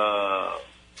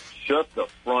 Shut the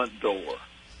front door.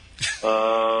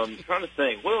 I'm trying to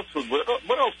think. What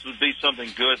else would be something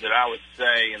good that I would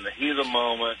say in the heat of the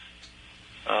moment?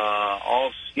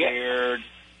 All scared,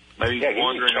 maybe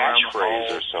wandering around the hall,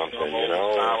 or something, you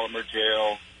know. Asylum or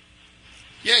jail.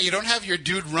 Yeah, you don't have your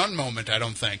dude run moment, I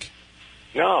don't think.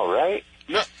 No, right?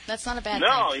 No, that's not a bad thing.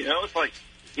 No, it's like,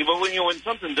 but when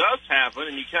something does happen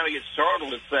and you kind of get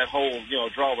startled, it's that whole,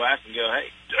 draw back and go, hey,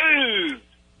 dude.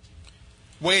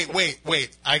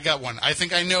 Wait. I got one. I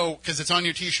think I know, because it's on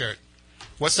your T-shirt.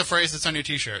 What's the phrase that's on your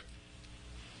T-shirt?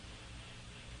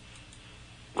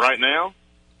 Right now?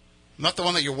 Not the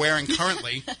one that you're wearing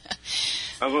currently.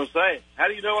 I was going to say, how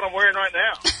do you know what I'm wearing right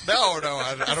now? No,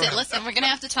 I don't know. Listen, we're going to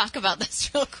have to talk about this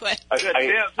real quick. I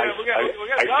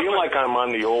feel like I'm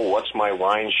on the old What's My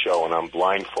Line show, and I'm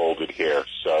blindfolded here.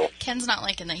 So Ken's not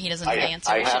liking that he doesn't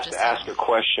answer. I have to ask a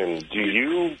question. Do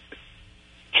you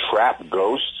trap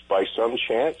ghosts by some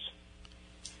chance?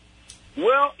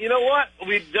 Well, you know what?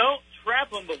 We don't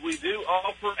trap them, but we do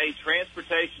offer a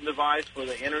transportation device for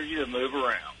the energy to move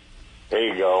around. There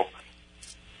you go.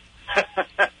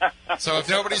 So if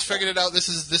nobody's figured it out, this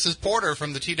is Porter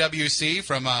from the TWC,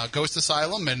 from Ghost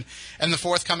Asylum, and the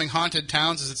forthcoming Haunted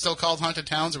Towns. Is it still called Haunted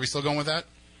Towns? Are we still going with that?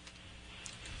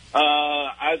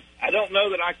 I don't know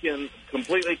that I can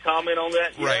completely comment on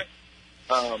that yet. Right.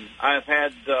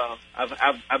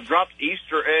 I've dropped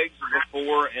Easter eggs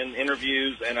before in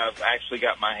interviews, and I've actually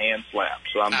got my hand slapped.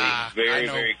 So I'm being very,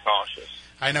 very cautious.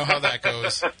 I know how that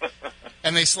goes.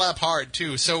 And they slap hard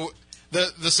too. So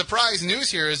the surprise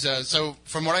news here is so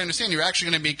from what I understand, you're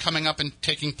actually going to be coming up and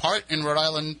taking part in Rhode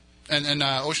Island and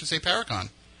Ocean State Paracon.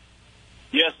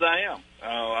 Yes, I am.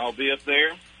 I'll be up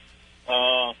there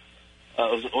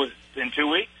in 2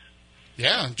 weeks.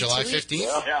 Yeah, July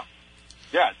 15th.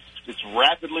 Yeah. It's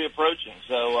rapidly approaching.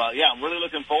 So, I'm really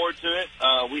looking forward to it.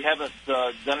 We haven't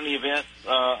done any events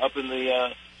up in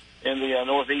the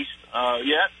Northeast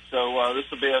yet, so this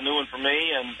will be a new one for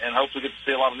me, and hopefully get to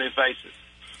see a lot of new faces.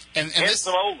 And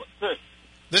some old ones, too.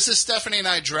 This is Stephanie and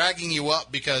I dragging you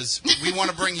up because we want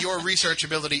to bring your research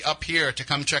ability up here to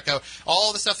come check out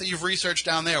all the stuff that you've researched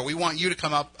down there. We want you to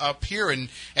come up here and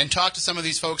talk to some of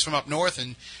these folks from up north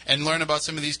and learn about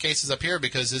some of these cases up here,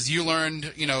 because as you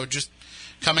learned, just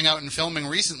coming out and filming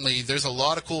recently, there's a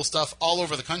lot of cool stuff all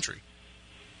over the country.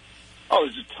 Oh,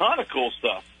 there's a ton of cool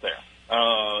stuff there.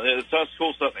 There's tons of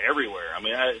cool stuff everywhere. I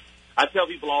mean, I tell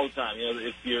people all the time,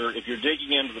 if you're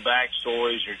digging into the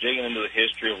backstories, you're digging into the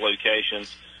history of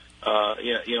locations,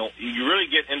 you really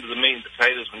get into the meat and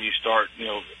potatoes when you start,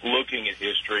 looking at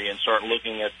history and start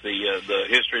looking at the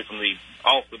history from the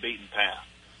off the beaten path.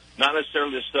 Not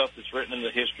necessarily the stuff that's written in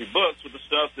the history books, but the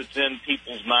stuff that's in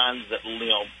people's minds that,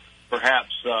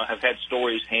 perhaps have had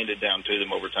stories handed down to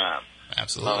them over time.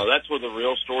 Absolutely. That's where the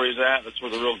real story is at. That's where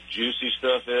the real juicy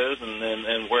stuff is,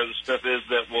 and where the stuff is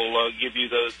that will give you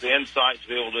the insight to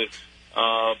be able to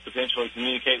potentially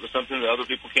communicate with something that other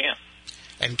people can't.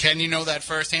 And Ken, you know that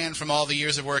firsthand from all the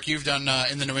years of work you've done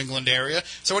in the New England area.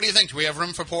 So what do you think? Do we have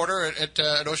room for Porter at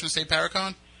Ocean State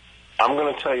Paracon? I'm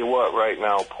going to tell you what right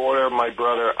now, Porter, my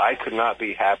brother, I could not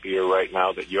be happier right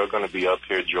now that you're going to be up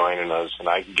here joining us. And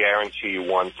I guarantee you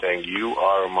one thing, you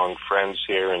are among friends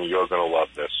here and you're going to love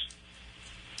this.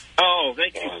 Oh,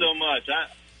 thank you so much.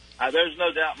 There's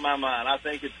no doubt in my mind. I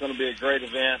think it's going to be a great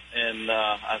event, and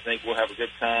I think we'll have a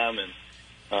good time and,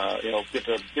 get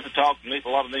to talk and meet a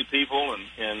lot of new people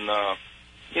and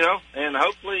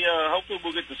hopefully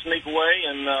we'll get to sneak away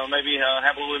and maybe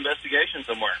have a little investigation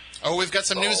somewhere. Oh, we've got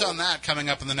some news on that coming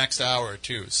up in the next hour,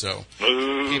 too, so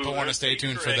people want to stay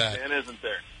tuned for that. Man, isn't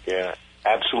there? Yeah,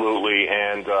 absolutely.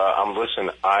 And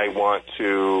listen, I want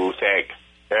to thank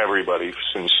everybody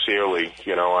sincerely,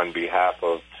 on behalf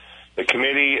of the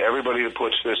committee, everybody that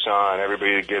puts this on,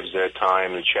 everybody that gives their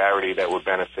time, the charity that we're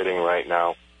benefiting right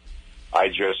now.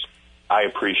 I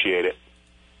appreciate it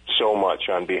so much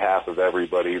on behalf of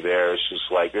everybody there. It's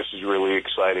just like, this is really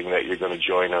exciting that you're going to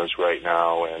join us right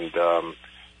now. And,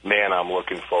 man, I'm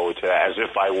looking forward to that. As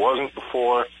if I wasn't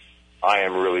before, I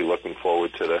am really looking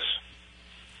forward to this.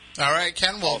 All right,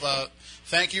 Ken, well,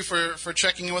 thank you for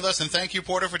checking in with us, and thank you,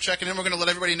 Porter, for checking in. We're going to let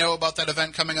everybody know about that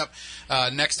event coming up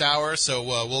next hour, so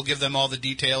we'll give them all the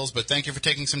details. But thank you for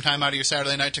taking some time out of your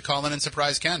Saturday night to call in and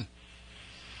surprise Ken.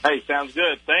 Hey, sounds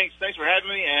good. Thanks for having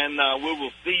me, and we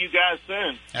will see you guys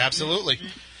soon. Absolutely.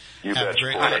 You have bet. A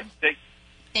great night.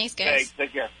 Thanks, guys. Hey,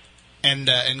 take care.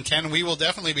 And Ken, we will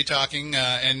definitely be talking.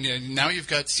 And now you've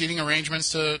got seating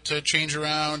arrangements to change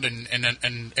around,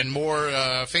 and more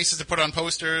faces to put on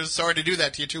posters. Sorry to do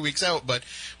that to you 2 weeks out, but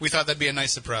we thought that'd be a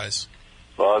nice surprise.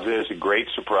 Well, it is a great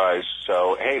surprise.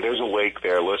 So, hey, there's a lake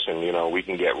there. Listen, we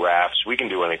can get rafts. We can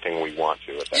do anything we want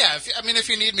to. Yeah, if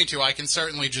you need me to, I can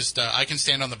certainly just I can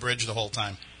stand on the bridge the whole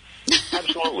time.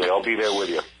 Absolutely, I'll be there with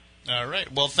you. All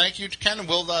right. Well, thank you, Ken.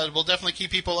 We'll definitely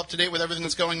keep people up to date with everything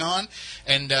that's going on,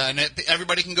 and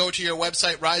everybody can go to your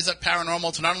website, Rise Up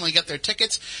Paranormal, to not only get their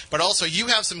tickets, but also you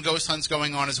have some ghost hunts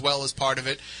going on as well as part of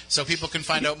it, so people can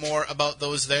find out more about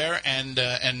those there. And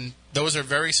those are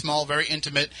very small, very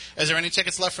intimate. Is there any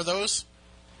tickets left for those?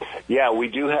 Yeah, we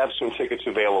do have some tickets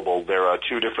available. There are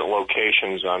 2 different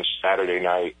locations on Saturday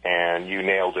night, and you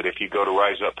nailed it. If you go to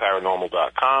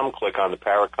riseupparanormal.com, click on the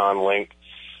Paracon link,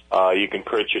 you can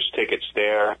purchase tickets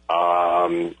there.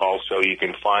 Also, you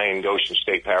can find Ocean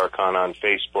State Paracon on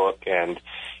Facebook, and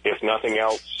if nothing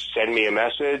else, send me a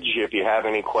message. If you have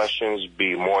any questions,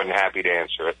 be more than happy to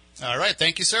answer it. All right.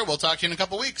 Thank you, sir. We'll talk to you in a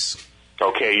couple weeks.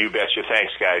 Okay, you betcha.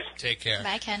 Thanks, guys. Take care.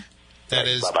 Bye, Ken. That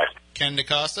is Bye-bye. Ken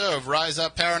Decosta of Rise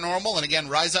Up Paranormal. And again,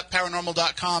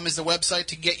 riseupparanormal.com is the website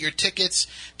to get your tickets,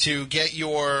 to get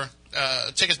your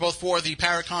tickets both for the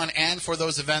Paracon and for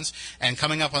those events. And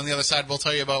coming up on the other side, we'll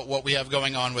tell you about what we have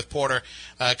going on with Porter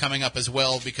coming up as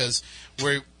well, because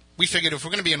we figured if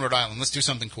we're going to be in Rhode Island, let's do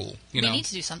something cool. We need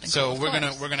to do something cool. So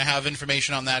we're gonna have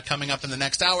information on that coming up in the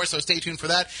next hour, so stay tuned for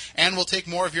that. And we'll take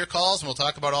more of your calls, and we'll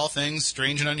talk about all things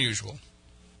strange and unusual.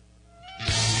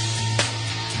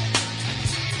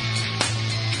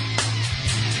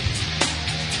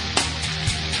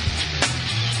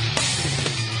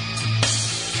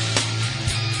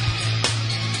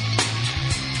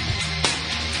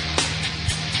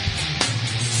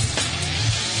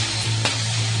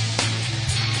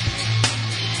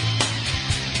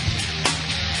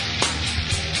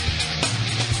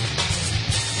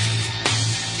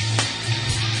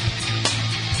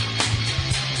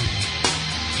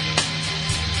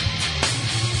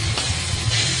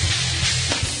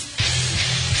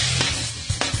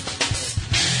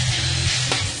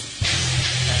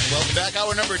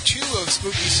 Hour number 2 of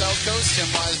Spooky South Coast. Tim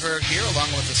Weisberg here,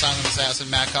 along with the silent assassin,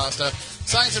 Matt Costa,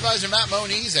 science advisor, Matt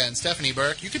Moniz, and Stephanie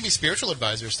Burke. You could be spiritual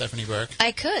advisor, Stephanie Burke.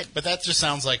 I could. But that just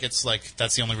sounds like it's like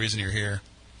that's the only reason you're here.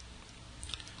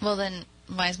 Well, then,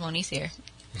 why is Moniz here?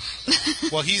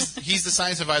 Well, he's the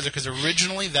science advisor because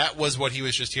originally that was what he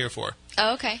was just here for.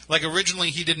 Oh, okay. Like,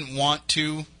 originally he didn't want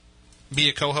to be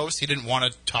a co-host. He didn't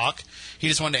want to talk. He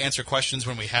just wanted to answer questions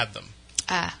when we had them.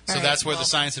 So right. that's where the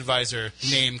science advisor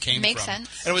name came Makes from.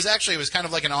 sense. And it was kind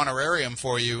of like an honorarium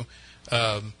for you,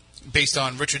 based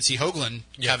on Richard C. Hoagland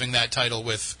having that title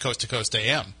with Coast to Coast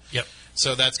AM. Yep.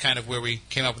 So that's kind of where we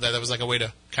came up with that. That was like a way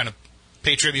to kind of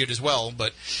pay tribute as well.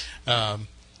 But then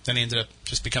he ended up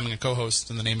just becoming a co-host,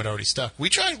 and the name had already stuck. We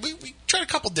tried a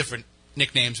couple different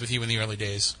nicknames with you in the early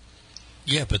days.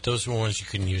 Yeah, but those are ones you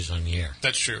can use on the air.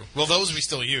 That's true. Well, those we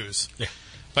still use. Yeah.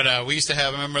 But we used to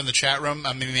have, I remember in the chat room,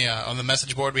 on the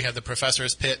message board, we had the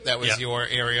Professor's Pit. That was your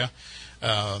area.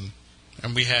 And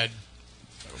we had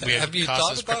have you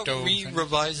Costa's thought about Crypto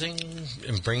revising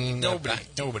and bringing that back?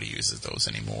 Nobody uses those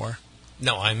anymore.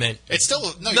 No, I meant... It's still...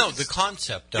 the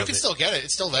concept of it. You can still get it.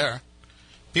 It's still there.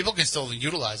 People can still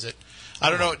utilize it. I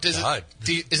don't know. Is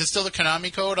it still the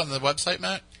Konami code on the website,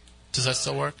 Matt? Does that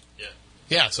still work? Yeah.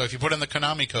 Yeah, so if you put in the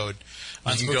Konami code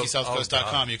on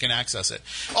SpookySouthCoast.com, you can access it.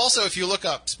 Also, if you look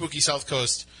up Spooky South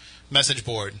Coast message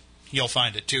board, you'll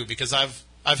find it too, because I've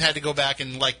had to go back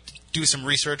and do some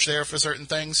research there for certain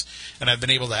things, and I've been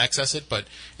able to access it. But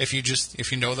if you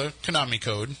know the Konami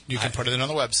code, you can put it in on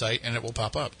the website, and it will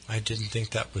pop up. I didn't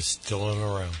think that was still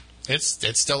around.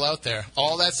 It's still out there.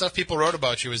 All that stuff people wrote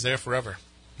about you is there forever.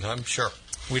 I'm sure.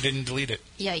 We didn't delete it.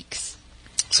 Yikes.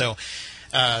 So...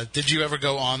 did you ever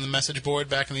go on the message board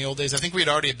back in the old days? I think we had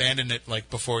already abandoned it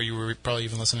before you were probably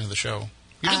even listening to the show.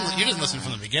 You didn't listen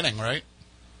from the beginning, right?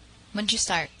 When did you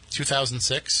start?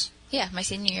 2006? Yeah, my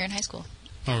senior year in high school.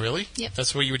 Oh, really? Yep.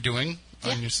 That's what you were doing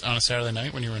on a Saturday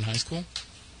night when you were in high school?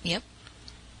 Yep.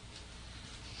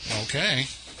 Okay.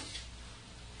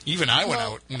 Even I went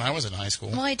out when I was in high school.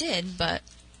 Well, I did, but...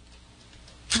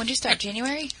 When did you start?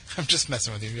 January? I'm just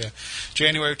messing with you, yeah.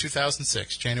 January of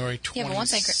 2006. January 26th. Yeah, but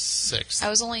once I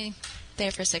was only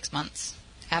there for 6 months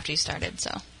after you started,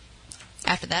 so...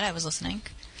 After that, I was listening.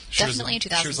 Definitely in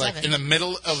 2007. She was in the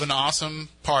middle of an awesome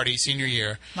party senior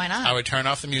year. Why not? I would turn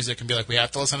off the music and be like, we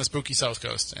have to listen to Spooky South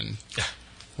Coast, and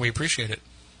we appreciate it.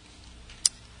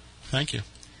 Thank you.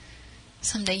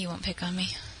 Someday you won't pick on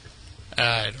me.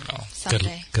 I don't know.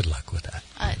 Someday. Good luck with that.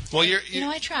 Well,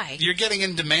 I try. You're getting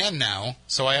in demand now,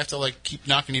 so I have to keep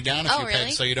knocking you down a few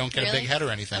pegs so you don't get a big head or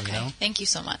anything. Okay. You know. Thank you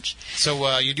so much.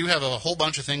 So you do have a whole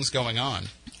bunch of things going on.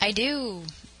 I do.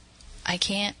 I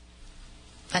can't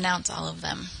announce all of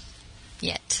them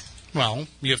yet. Well,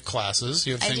 you have classes.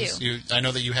 You have things. I do. I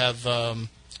know that you have.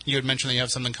 You had mentioned that you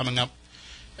have something coming up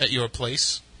at your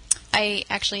place. I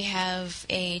actually have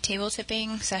a table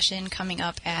tipping session coming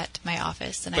up at my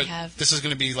office, and but this is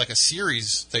going to be like a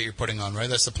series that you're putting on, right?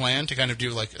 That's the plan, to kind of do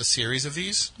like a series of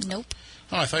these? Nope.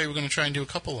 Oh, I thought you were going to try and do a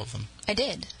couple of them. I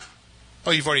did.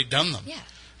 Oh, you've already done them? Yeah.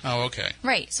 Oh, okay.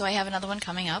 Right, so I have another one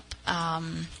coming up.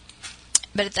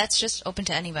 But that's just open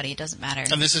to anybody. It doesn't matter.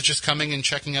 And this is just coming and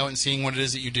checking out and seeing what it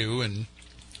is that you do and...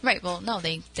 Right. Well, no,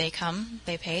 they come,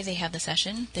 they pay, they have the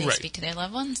session, they Right. speak to their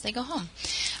loved ones, they go home.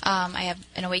 I have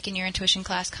an Awaken Your Intuition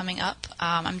class coming up.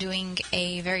 I'm doing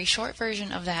a very short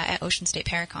version of that at Ocean State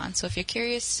Paracon. So if you're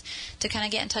curious to kind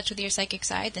of get in touch with your psychic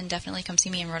side, then definitely come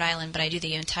see me in Rhode Island. But I do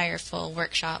the entire full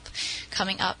workshop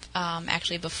coming up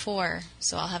actually before,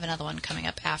 so I'll have another one coming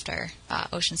up after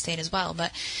Ocean State as well.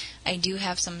 But I do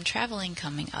have some traveling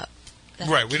coming up.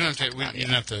 Right. We don't have to. You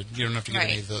don't have to give Right.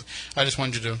 any of the. I just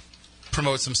wanted you to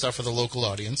promote some stuff for the local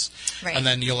audience, Right. and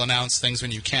then you'll announce things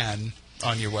when you can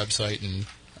on your website and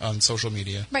on social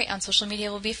media. Right, on social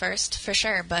media will be first, for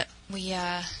sure, but we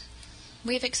have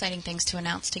exciting things to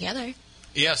announce together.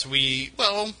 Yes,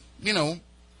 well,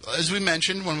 as we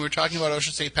mentioned when we were talking about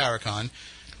Ocean State Paracon,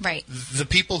 Right. the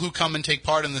people who come and take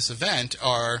part in this event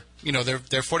are,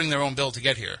 they're footing their own bill to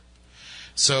get here.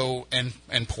 So,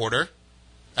 and Porter,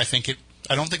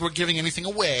 I don't think we're giving anything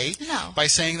away by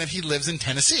saying that he lives in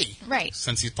Tennessee. Right.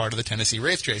 Since he's part of the Tennessee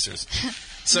Wraith Chasers.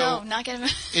 So no, not getting.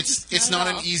 It's not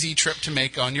an easy trip to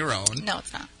make on your own. No,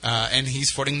 it's not. And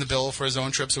he's footing the bill for his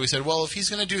own trip. So we said, well, if he's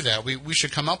going to do that, we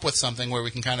should come up with something where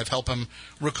we can kind of help him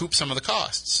recoup some of the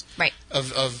costs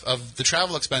of the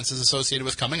travel expenses associated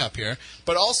with coming up here.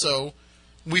 But also,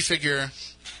 we figure,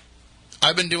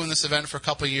 I've been doing this event for a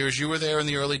couple of years. You were there in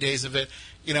the early days of it.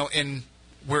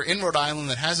 We're in Rhode Island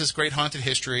that has this great haunted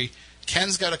history.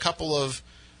 Ken's got a couple of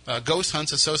ghost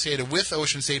hunts associated with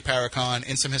Ocean State Paracon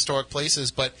in some historic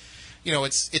places, but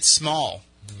it's small.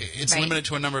 It's limited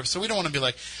to a number of. So we don't want to be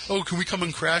like, oh, can we come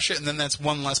and crash it? And then that's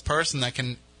one less person that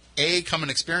can come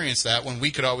and experience that when we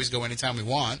could always go anytime we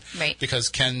want, right? Because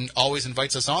Ken always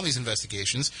invites us on these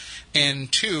investigations,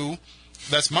 and two,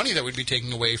 that's money that we'd be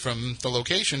taking away from the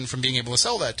location from being able to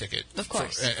sell that ticket, of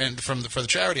course, and for the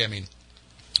charity. I mean.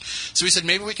 So we said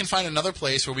maybe we can find another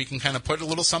place where we can kind of put a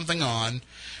little something on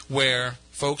where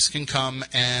folks can come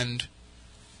and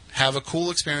have a cool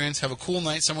experience, have a cool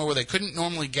night somewhere where they couldn't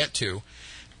normally get to,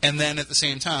 and then at the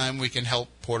same time we can help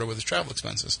Porter with his travel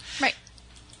expenses. Right.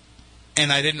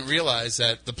 And I didn't realize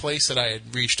that the place that I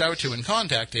had reached out to and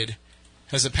contacted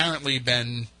has apparently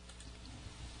been,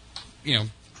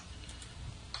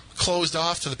 closed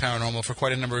off to the paranormal for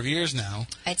quite a number of years now.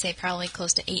 I'd say probably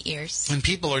close to 8 years. And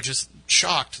people are just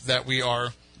shocked that we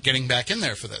are getting back in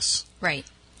there for this. Right.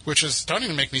 Which is starting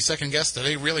to make me second guess that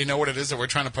they really know what it is that we're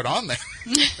trying to put on there.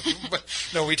 But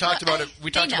no, we talked about it. We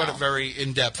talked about it very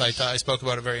in depth. I spoke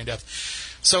about it very in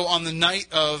depth. So on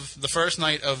the first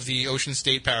night of the Ocean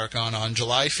State Paracon on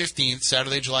July 15th,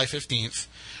 Saturday, July 15th,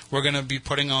 we're going to be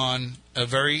putting on a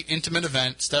very intimate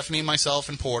event, Stephanie, myself,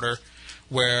 and Porter,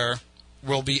 where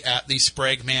we'll be at the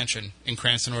Sprague Mansion in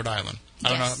Cranston, Rhode Island. I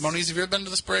don't know, Moniz, have you ever been to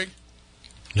the Sprague?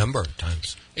 Number of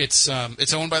times. It's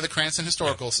owned by the Cranston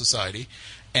Historical Society,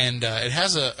 and it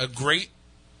has a great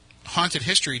haunted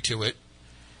history to it.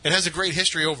 It has a great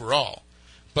history overall,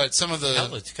 but some of the...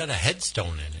 Hell, it's got a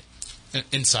headstone in it.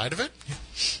 Inside of it?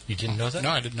 You didn't know that? No,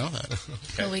 I didn't know that.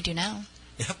 Okay. Well, we do now.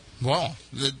 Yep. Well,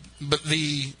 but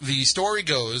the story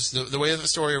goes, the way the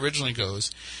story originally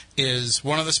goes, is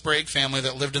one of the Sprague family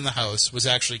that lived in the house was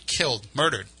actually killed,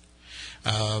 murdered.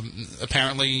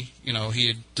 Apparently, he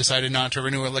had decided not to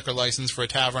renew a liquor license for a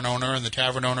tavern owner, and the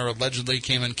tavern owner allegedly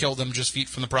came and killed him just feet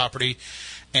from the property.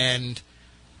 And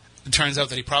it turns out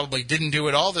that he probably didn't do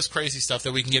it, all this crazy stuff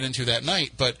that we can get into that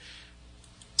night. But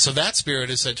so that spirit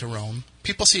is said to roam.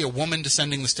 People see a woman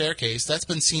descending the staircase. That's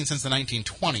been seen since the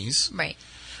 1920s. Right.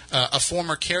 A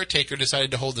former caretaker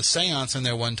decided to hold a seance in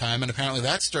there one time, and apparently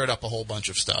that stirred up a whole bunch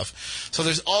of stuff. So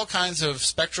there's all kinds of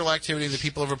spectral activity that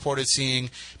people have reported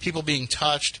seeing, people being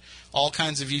touched, all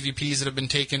kinds of EVPs that have been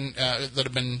taken, that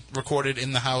have been recorded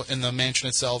in the house, in the mansion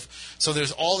itself. So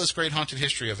there's all this great haunted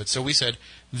history of it. So we said,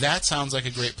 that sounds like a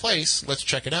great place. Let's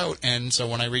check it out. And so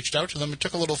when I reached out to them, it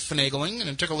took a little finagling, and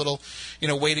it took a little,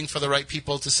 waiting for the right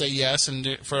people to say yes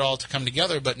and for it all to come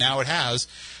together. But now it has.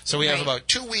 So we have about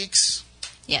 2 weeks.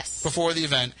 Yes. Before the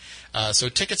event. So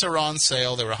tickets are on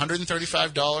sale. They were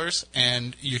 $135,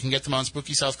 and you can get them on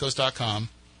SpookySouthCoast.com.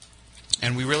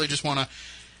 And we really just want to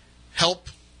help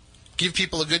give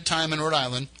people a good time in Rhode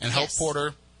Island and help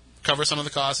Porter cover some of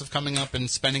the costs of coming up and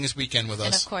spending his weekend with us.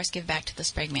 And, of course, give back to the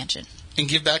Sprague Mansion. And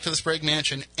give back to the Sprague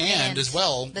Mansion. And as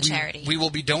well, the charity. We will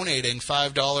be donating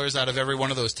 $5 out of every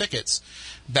one of those tickets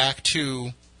back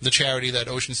to the charity that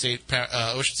Ocean State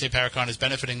Paracon is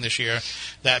benefiting this year,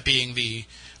 that being the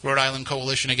Rhode Island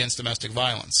Coalition Against Domestic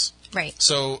Violence. Right.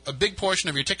 So a big portion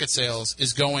of your ticket sales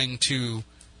is going to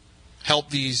help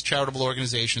these charitable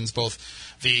organizations, both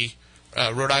the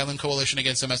Rhode Island Coalition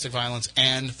Against Domestic Violence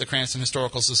and the Cranston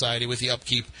Historical Society, with the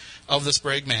upkeep of the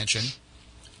Sprague Mansion.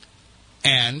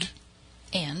 And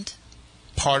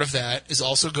part of that is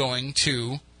also going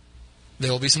to,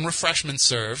 there will be some refreshments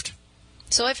served.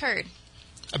 So I've heard.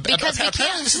 Because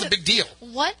apparently this is a big deal.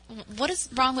 What is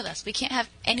wrong with us? We can't have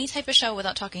any type of show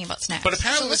without talking about snacks. But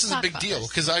apparently this is a big deal,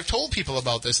 because I've told people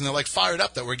about this, and they're like fired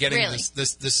up that we're getting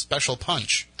this special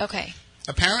punch. Okay.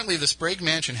 Apparently the Sprague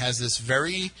Mansion has this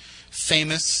very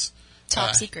famous...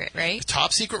 Top secret, right?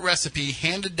 Top secret recipe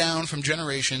handed down from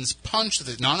generations, punch,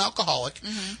 non-alcoholic,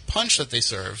 punch that they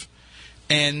serve.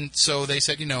 And so they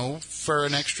said, for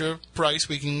an extra price,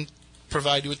 we can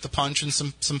provide you with the punch and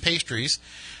some pastries.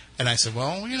 And I said,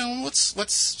 well,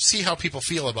 let's see how people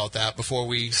feel about that before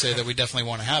we say that we definitely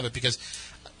want to have it. Because,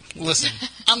 listen,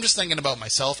 I'm just thinking about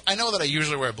myself. I know that I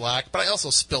usually wear black, but I also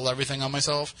spill everything on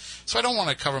myself. So I don't want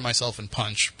to cover myself in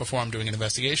punch before I'm doing an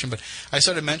investigation. But I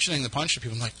started mentioning the punch to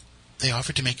people. I'm like, they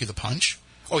offered to make you the punch?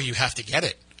 Oh, you have to get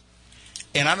it.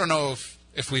 And I don't know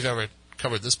if we've ever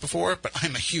covered this before, but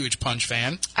I'm a huge punch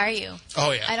fan. Are you?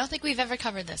 Oh, yeah. I don't think we've ever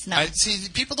covered this, no. See,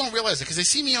 people don't realize it, because they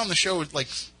see me on the show, like,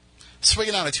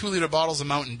 swigging out of 2-liter bottles of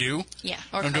Mountain Dew. Yeah.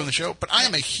 When I'm doing the show. But I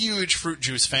am a huge fruit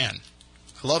juice fan.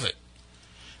 I love it.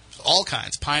 All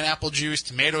kinds. Pineapple juice,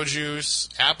 tomato juice,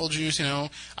 apple juice,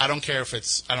 I don't care if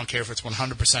it's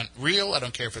 100% real. I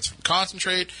don't care if it's from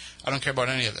concentrate. I don't care about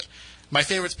any of it. My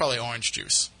favorite's probably orange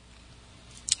juice.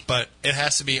 But it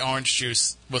has to be orange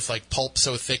juice with, like, pulp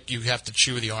so thick you have to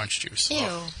chew the orange juice. Ew.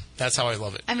 Oh, that's how I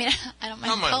love it. I mean, I don't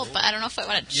mind pulp, but I don't know if I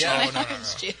want to chew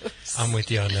orange juice. I'm with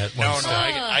you on that one. No,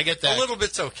 I get that. A little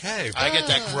bit's okay. I get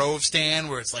that Grove stand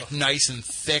where it's, like, nice and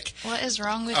thick. What is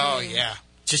wrong with you? Oh, yeah.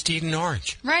 Just eat an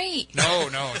orange. Right. No,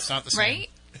 it's not the same. Right?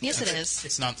 Yes, it is.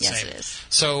 It's not the same. same. Yes, it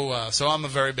is. So I'm a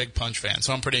very big punch fan,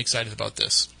 so I'm pretty excited about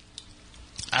this.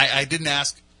 I didn't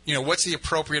ask, what's the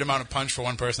appropriate amount of punch for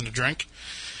one person to drink?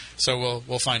 So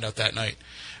we'll find out that night.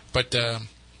 But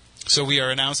so we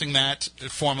are announcing that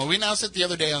formally. We announced it the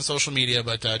other day on social media,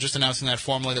 but just announcing that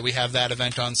formally that we have that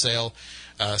event on sale.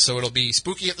 So it'll be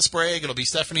Spooky at the Sprague. It'll be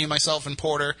Stephanie and myself and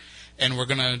Porter, and we're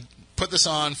going to put this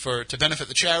on to benefit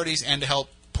the charities and to help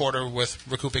Porter with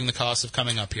recouping the costs of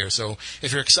coming up here. So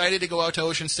if you're excited to go out to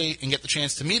Ocean State and get the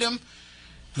chance to meet him,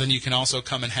 then you can also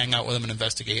come and hang out with him and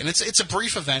investigate. And it's a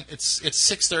brief event. It's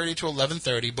 6:30 to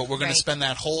 11:30, but we're going to spend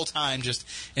that whole time just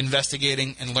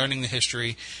investigating and learning the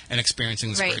history and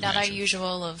experiencing the Sprague Right, not Mansion. our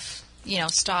usual of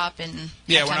stop and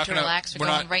we're have time not to gonna, relax. We're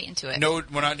going right into it. No,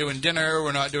 we're not doing dinner.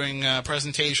 We're not doing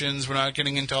presentations. We're not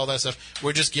getting into all that stuff.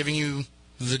 We're just giving you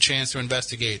the chance to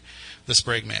investigate the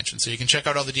Sprague Mansion. So you can check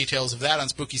out all the details of that on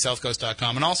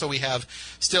SpookySouthCoast.com. And also we have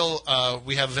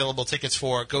available tickets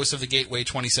for Ghosts of the Gateway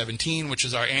 2017, which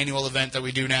is our annual event that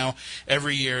we do now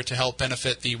every year to help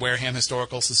benefit the Wareham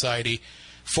Historical Society.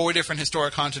 4 different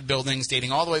historic haunted buildings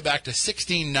dating all the way back to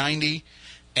 1690.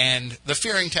 And the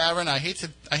Fearing Tavern, I hate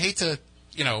to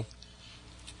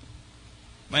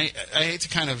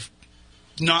kind of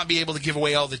not be able to give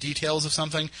away all the details of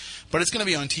something, but it's going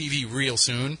to be on TV real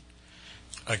soon.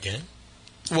 Again?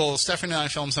 Well, Stephanie and I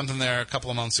filmed something there a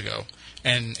couple of months ago,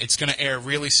 and it's going to air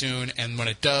really soon, and when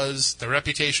it does, the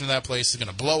reputation of that place is going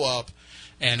to blow up,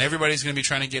 and everybody's going to be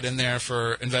trying to get in there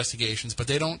for investigations, but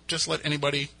they don't just let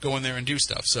anybody go in there and do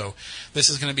stuff. So this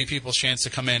is going to be people's chance to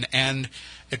come in, and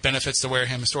it benefits the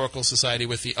Wareham Historical Society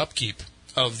with the upkeep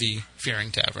of the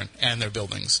Fearing Tavern and their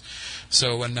buildings.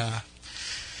 So when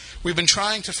we've been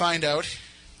trying to find out,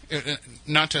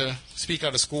 not to speak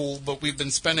out of school, but we've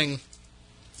been spending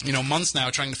months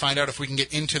now trying to find out if we can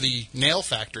get into the nail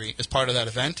factory as part of that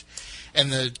event.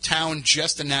 And the town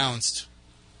just announced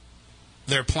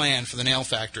their plan for the nail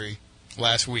factory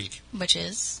last week. Which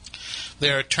is?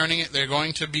 They're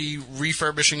going to be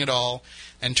refurbishing it all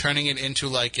and turning it into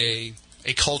like a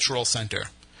cultural center.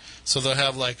 So they'll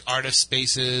have like artist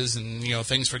spaces and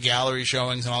things for gallery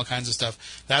showings and all kinds of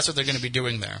stuff. That's what they're going to be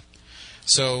doing there.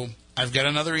 So I've got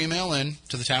another email in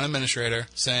to the town administrator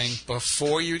saying,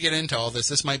 before you get into all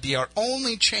this might be our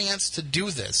only chance to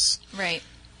do this. Right.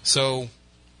 So,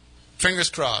 fingers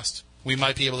crossed, we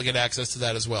might be able to get access to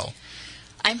that as well.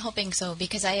 I'm hoping so,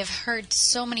 because I have heard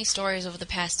so many stories over the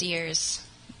past years,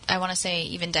 I want to say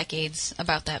even decades,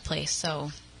 about that place.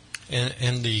 So,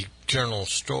 And the general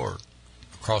store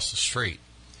across the street,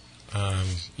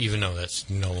 even though that's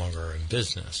no longer in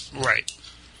business. Right.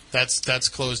 That's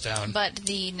closed down. But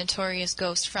the notorious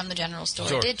ghost from the general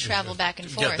store did travel back and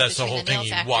forth. Yeah, that's the whole between thing. The nail He'd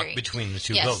factory. walk between the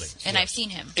two yes, buildings. And I've seen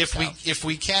him. If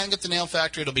we can get the nail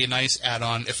factory, it'll be a nice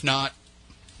add-on. If not,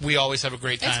 we always have a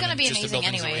great time. It's going to be just amazing the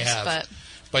buildings anyways, that we have.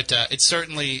 But it's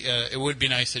certainly it would be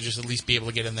nice to just at least be able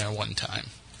to get in there one time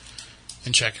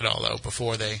and check it all out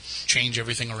before they change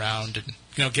everything around,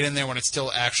 and get in there when it's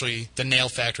still actually the nail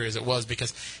factory as it was,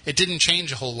 because it didn't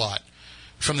change a whole lot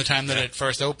from the time that it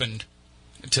first opened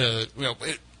to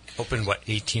it opened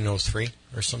 1803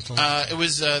 or something. It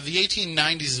was the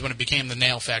 1890s is when it became the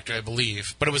nail factory, I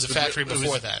believe, but it was a factory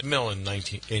before that. Mill in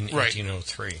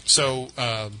 1803. So,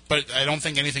 but I don't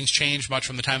think anything's changed much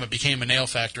from the time it became a nail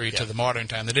factory to the modern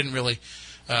time. They didn't really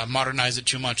modernize it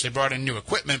too much. They brought in new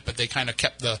equipment, but they kind of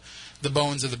kept the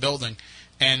bones of the building.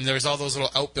 And there's all those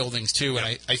little outbuildings, too. And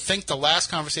I think the last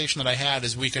conversation that I had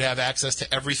is we could have access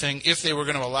to everything. If they were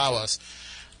going to allow us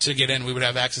to get in, we would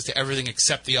have access to everything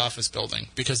except the office building,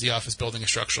 because the office building is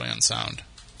structurally unsound.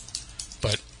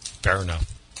 But fair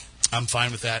enough. I'm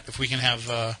fine with that. If we can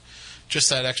have just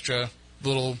that extra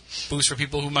little boost for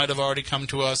people who might have already come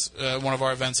to us, one of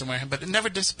our events, but it never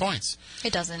disappoints.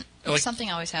 It doesn't.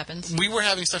 Something always happens. We were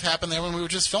having stuff happen there when we were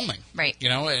just filming. Right.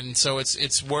 And so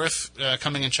it's worth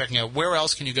coming and checking out. Where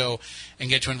else can you go and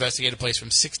get to investigate a place from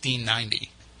 1690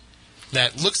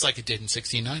 that looks like it did in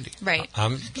 1690? Right.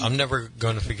 I'm never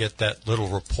going to forget that little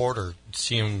reporter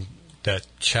seeing that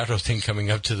shadow thing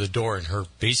coming up to the door and her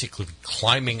basically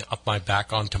climbing up my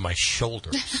back onto my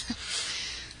shoulders.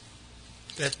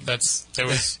 There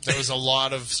was a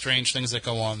lot of strange things that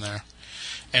go on there,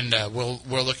 and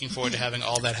we're looking forward to having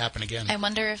all that happen again. I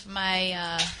wonder if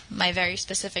my my very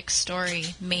specific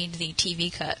story made the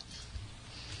TV cut.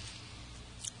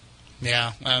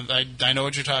 Yeah, I know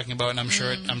what you're talking about, and I'm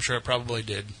sure it probably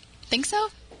did. Think so?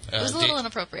 It was a little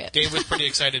inappropriate. Dave was pretty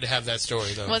excited to have that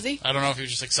story, though. Was he? I don't know if he was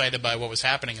just excited by what was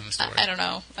happening in the story. I don't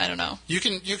know. You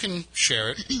can share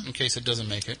it in case it doesn't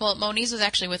make it. Well, Moniz was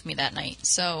actually with me that night,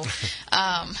 so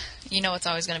it's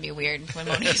always going to be weird when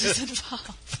Moniz is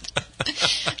involved.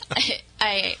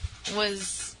 I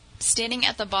was standing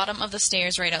at the bottom of the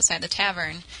stairs right outside the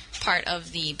tavern part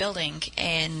of the building,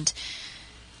 and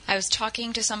I was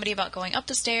talking to somebody about going up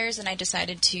the stairs, and I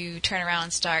decided to turn around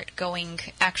and start going,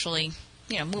 actually,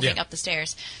 moving up the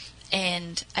stairs.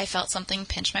 And I felt something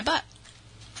pinch my butt.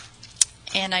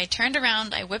 And I turned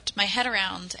around, I whipped my head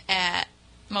around at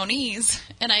Moniz,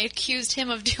 and I accused him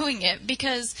of doing it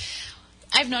because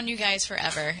I've known you guys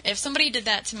forever. If somebody did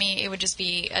that to me, it would just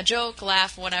be a joke,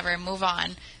 laugh, whatever, move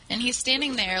on. And he's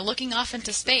standing there looking off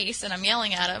into space, and I'm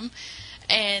yelling at him.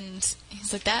 And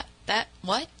he's like,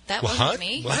 what? That wasn't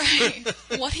me. What? Right.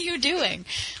 What are you doing?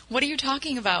 What are you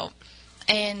talking about?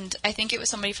 And I think it was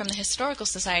somebody from the Historical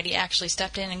Society actually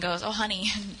stepped in and goes, oh, honey,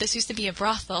 this used to be a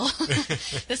brothel.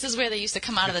 This is where they used to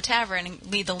come out of the tavern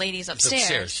and lead the ladies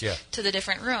upstairs to the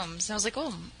different rooms. And I was like,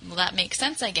 oh, well, that makes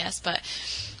sense, I guess. But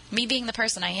me being the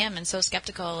person I am and so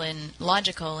skeptical and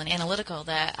logical and analytical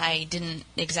that I didn't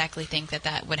exactly think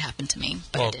that would happen to me.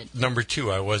 But it did. Number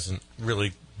two, I wasn't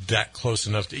really that close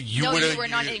enough. You were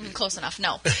not even close enough.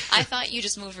 No. I thought you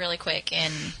just moved really quick,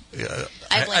 and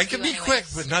I can be quick,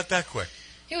 but not that quick.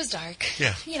 It was dark.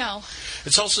 Yeah.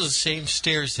 It's also the same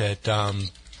stairs that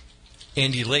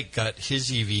Andy Lake got his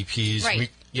EVPs. Right.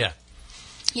 Yeah.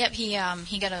 Yep,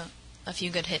 he got a few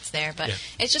good hits there, but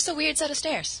it's just a weird set of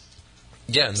stairs.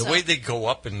 Yeah, and the way they go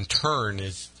up and turn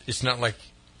it's not like...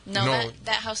 No,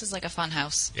 that house is like a fun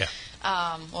house. Yeah.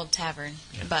 Tavern.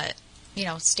 Yeah. But...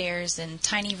 stairs and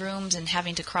tiny rooms and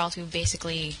having to crawl through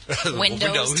basically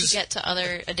windows to get to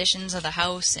other additions of the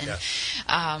house. And,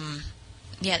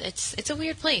 it's a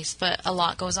weird place, but a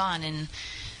lot goes on. And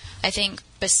I think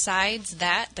besides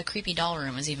that, the creepy doll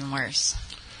room is even worse.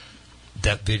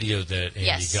 That video that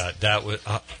Andy got, that was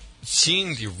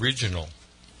seeing the original.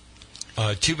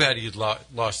 Too bad he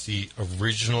lost the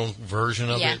original version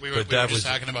of it. We were just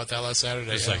talking about that last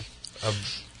Saturday. It's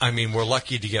we're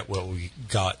lucky to get what we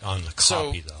got on the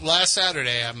copy, though. Last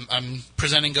Saturday, I'm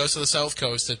presenting Ghost of the South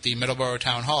Coast at the Middleborough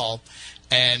Town Hall,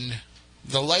 and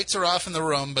the lights are off in the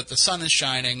room, but the sun is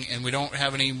shining, and we don't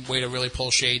have any way to really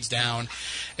pull shades down.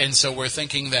 And so we're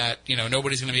thinking that,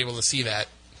 nobody's going to be able to see that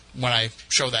when I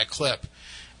show that clip.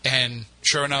 And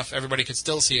sure enough, everybody could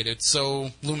still see it. It's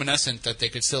so luminescent that they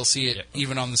could still see it,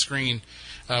 even on the screen,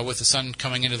 with the sun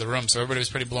coming into the room. So everybody was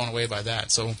pretty blown away by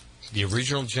that. So... The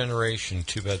original generation,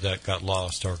 too bad that got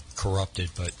lost or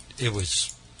corrupted, but it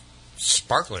was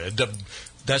sparkling.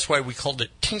 That's why we called it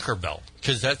Tinkerbell,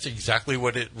 because that's exactly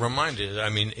what it reminded.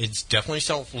 It's definitely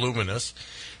self-luminous,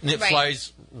 and it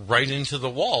flies right into the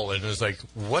wall, and it's like,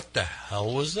 what the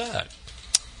hell was that?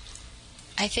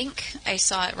 I think I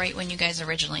saw it right when you guys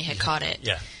originally had caught it.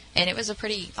 Yeah. And it was a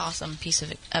pretty awesome piece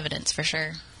of evidence for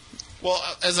sure. Well,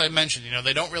 as I mentioned,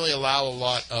 they don't really allow a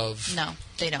lot of No,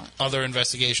 they don't. other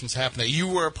investigations to happen there. You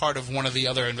were a part of one of the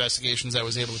other investigations that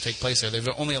was able to take place there. They've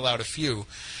only allowed a few.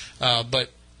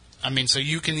 But, I mean, so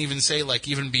you can even say, like,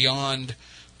 even beyond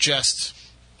just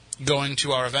going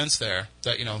to our events there,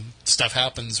 that, stuff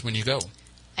happens when you go.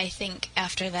 I think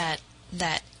after that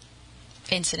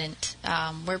incident,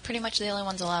 we're pretty much the only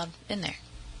ones allowed in there.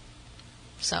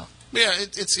 So. Yeah,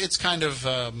 it's kind of,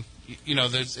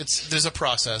 there's a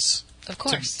process. Of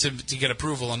course. To get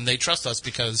approval, and they trust us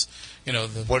because,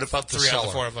 what about the 3 out of cellar?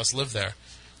 the 4 of us live there.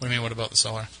 What do you mean, what about the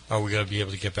cellar? Are we going to be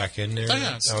able to get back in there? Oh,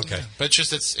 yeah. Okay. But it's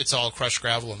just, it's all crushed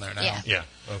gravel in there now. Yeah. Yeah,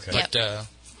 okay.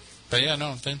 But yeah,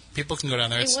 no, people can go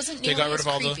down there. It wasn't they got nearly rid of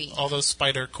as creepy. all those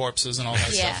spider corpses and all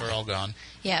that Yeah. stuff are all gone.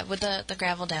 Yeah, with the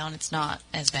gravel down, it's not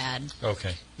as bad.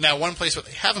 Okay. Now, one place where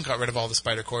they haven't got rid of all the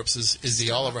spider corpses is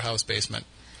the Oliver House basement.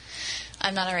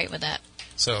 I'm not all right with that.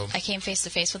 So I came face to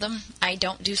face with them. I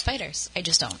don't do spiders. I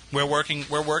just don't. we're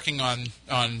working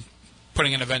on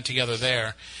putting an event together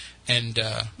there, and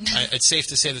it's safe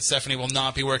to say that Stephanie will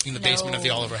not be working the basement of the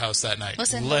Oliver House that night.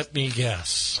 Listen, Let me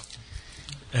guess.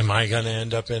 Am I going to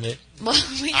end up in it? well,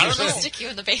 we I don't can know. stick you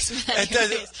in the basement It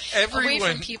anyways, does- away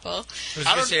everyone- from people. I was I going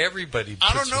to don't- say everybody. I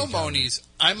don't puts know, me down. Monies.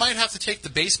 I might have to take the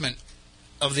basement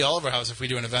of the Oliver House if we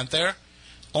do an event there,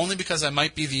 only because I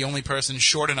might be the only person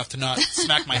short enough to not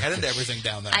smack my head into everything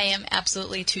down there. I am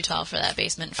absolutely too tall for that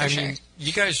basement, for I sure. mean,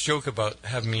 you guys joke about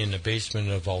having me in the basement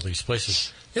of all these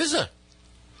places. There's a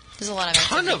There's a lot of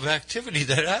ton activity. of activity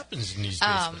that happens in these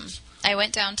basements. I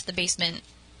went down to the basement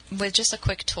with just a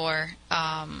quick tour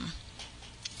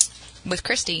with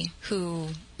Christy, who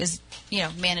is,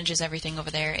 manages everything over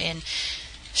there, and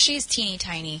she's teeny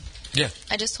tiny. Yeah.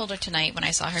 I just told her tonight when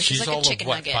I saw her, She's she's all like a chicken of,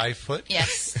 what, nugget. 5 foot?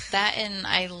 Yes, that, and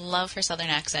I love her southern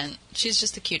accent. She's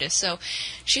just the cutest. So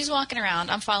she's walking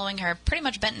around. I'm following her pretty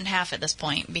much bent in half at this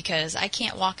point because I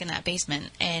can't walk in that basement.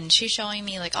 And she's showing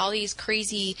me like all these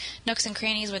crazy nooks and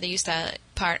crannies where they used to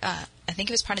I think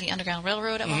it was part of the Underground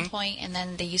Railroad at one point, and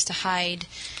then they used to hide.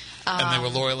 And they were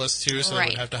loyalists too, so they right.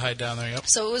 would have to hide down there. Yep.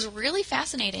 So it was really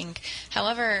fascinating.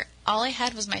 However, all I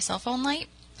had was my cell phone light.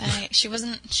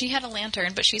 She had a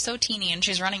lantern, but she's so teeny and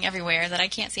she's running everywhere that I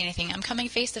can't see anything. I'm coming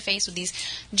face to face with these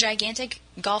gigantic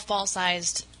golf ball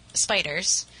sized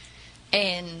spiders.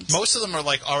 And Most of them are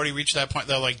like already reached that point.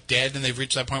 They're like dead, and they've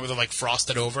reached that point where they're like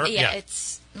frosted over. yeah,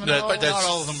 it's But not that's-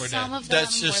 all of them were some dead. of them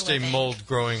That's just were a living. mold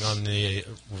growing on the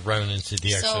remnants of the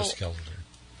So- exoskeleton.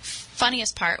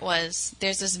 Funniest part was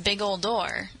there's this big old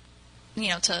door,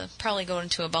 to probably go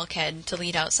into a bulkhead to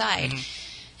lead outside.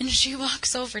 And she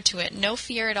walks over to it, no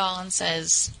fear at all, and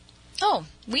says, "Oh,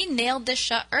 we nailed this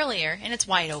shut earlier, and it's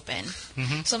wide open."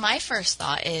 So my first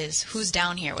thought is, who's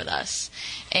down here with us?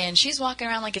 And she's walking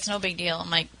around like it's no big deal. I'm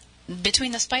like,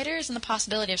 between the spiders and the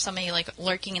possibility of somebody like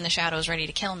lurking in the shadows ready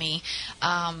to kill me,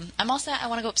 I'm all set. I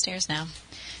want to go upstairs now.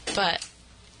 But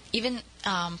even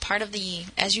part of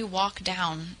as you walk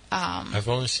down, I've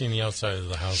only seen the outside of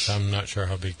the house. I'm not sure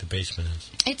how big the basement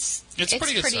is. It's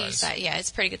pretty good size. Yeah,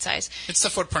 it's pretty good size. It's the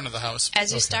footprint of the house.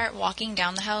 As you start walking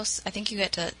down the house, I think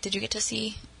did you get to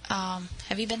see,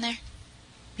 have you been there?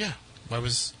 Yeah, I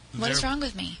was. What is there- wrong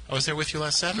with me? I was there with you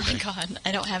last Oh Saturday. my god,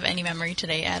 I don't have any memory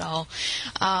today at all.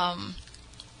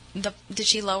 Did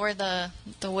she lower the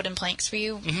wooden planks for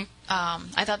you? Mhm.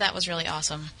 I thought that was really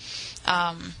awesome.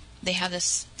 They have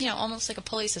this, almost like a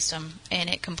pulley system, and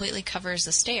it completely covers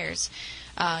the stairs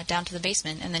down to the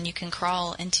basement, and then you can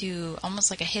crawl into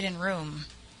almost like a hidden room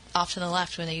off to the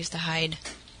left where they used to hide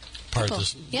Part people. of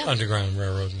this Yeah. Underground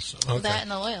Railroad. And stuff. Okay. that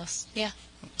and the loyalists. Yeah.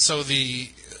 So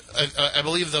I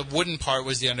believe the wooden part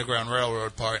was the Underground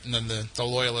Railroad part, and then the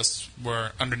loyalists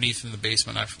were underneath in the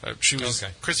basement. Okay.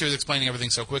 Christy was explaining everything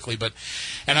so quickly,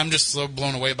 and I'm just so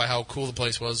blown away by how cool the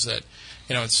place was that,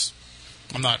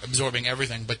 I'm not absorbing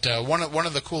everything, but one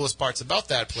of the coolest parts about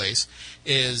that place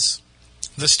is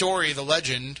the story, the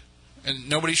legend, and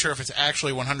nobody's sure if it's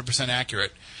actually 100%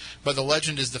 accurate, but the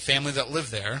legend is the family that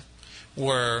lived there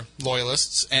were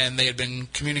loyalists, and they had been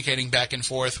communicating back and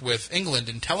forth with England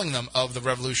and telling them of the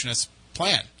revolutionist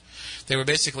plan. They were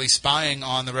basically spying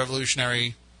on the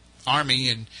Revolutionary Army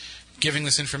and giving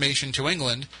this information to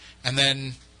England, and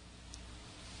then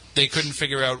they couldn't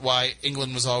figure out why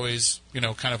England was always,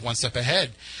 kind of one step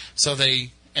ahead. So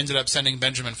they ended up sending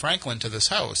Benjamin Franklin to this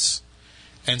house.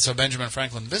 And so Benjamin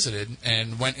Franklin visited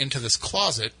and went into this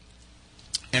closet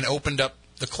and opened up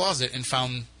the closet and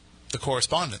found the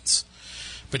correspondence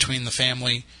between the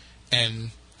family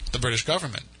and the British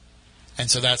government. And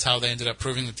so that's how they ended up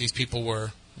proving that these people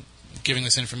were giving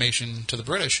this information to the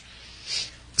British.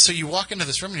 So you walk into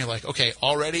this room and you're like, okay,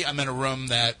 already I'm in a room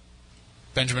that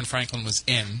Benjamin Franklin was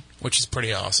in, which is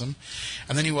pretty awesome.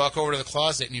 And then you walk over to the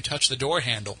closet and you touch the door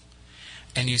handle.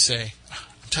 And you say,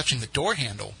 I'm touching the door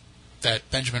handle that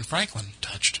Benjamin Franklin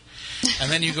touched.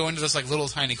 And then you go into this like little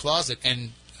tiny closet.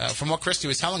 And from what Christy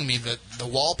was telling me, that the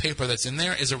wallpaper that's in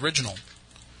there is original.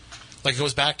 Like it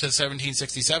goes back to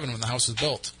 1767 when the house was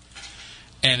built.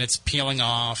 And it's peeling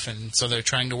off, and so they're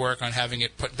trying to work on having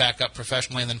it put back up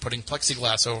professionally, and then putting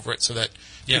plexiglass over it so that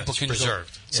people can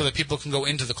preserved. so that people can go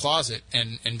into the closet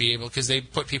and be able, because they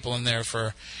put people in there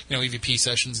for EVP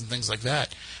sessions and things like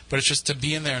that. But it's just to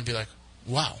be in there and be like,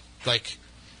 wow, like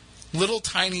little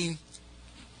tiny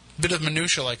bit of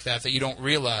minutia like that you don't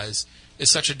realize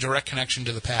is such a direct connection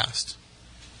to the past.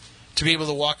 To be able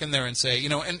to walk in there and say,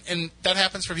 and that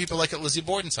happens for people like at Lizzie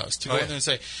Borden's house. To go in there and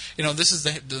say, this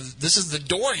is the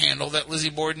door handle that Lizzie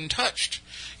Borden touched.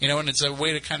 And it's a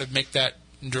way to kind of make that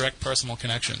direct personal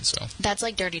connection. So that's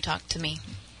like dirty talk to me.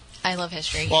 I love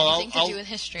history. Well, anything to do with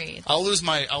history. I'll lose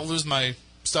my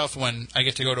stuff when I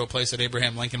get to go to a place that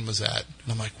Abraham Lincoln was at,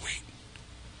 and I'm like, wait,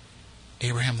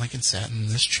 Abraham Lincoln sat in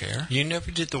this chair? You never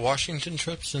did the Washington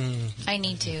trips? I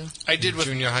need to. I did with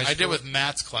junior high school? I did with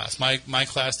Matt's class. My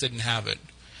class didn't have it.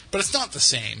 But it's not the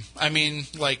same. I mean,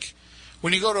 like,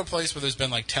 when you go to a place where there's been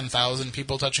like 10,000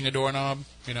 people touching a doorknob,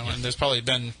 and there's probably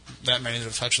been that many that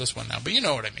have touched this one now. But you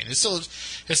know what I mean. It's still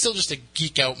just a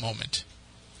geek out moment.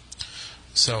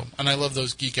 So, and I love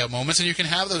those geek out moments. And you can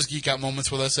have those geek out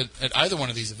moments with us at either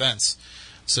one of these events.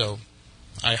 So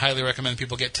I highly recommend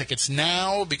people get tickets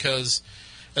now because,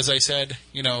 as I said,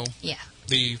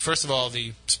 first of all,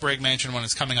 the Sprague Mansion one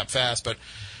is coming up fast, but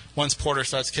once Porter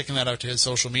starts kicking that out to his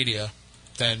social media,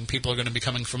 then people are going to be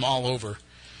coming from all over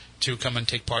to come and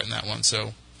take part in that one.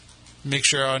 So make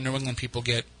sure our New England people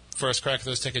get first crack at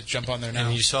those tickets. Jump on there now.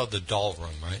 And you saw the doll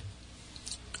room, right?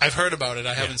 I've heard about it.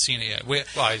 I haven't seen it yet. Well,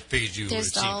 I figured you would have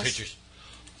seen pictures.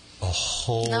 A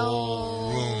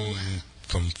whole room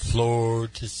from floor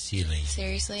to ceiling.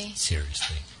 Seriously?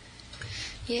 Seriously.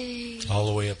 Yay. All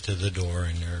the way up to the door,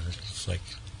 and it's like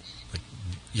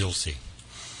you'll see.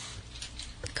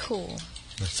 Cool.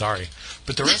 Sorry,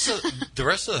 but the rest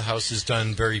of the house is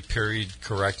done very period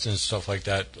correct and stuff like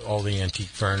that. All the antique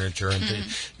furniture, and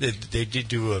they did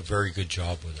do a very good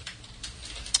job with it.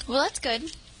 Well, that's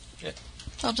good. Yeah.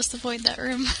 I'll just avoid that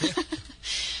room. Yeah.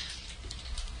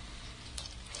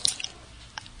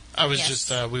 I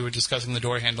was we were discussing the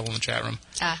door handle in the chat room.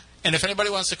 And if anybody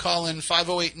wants to call in,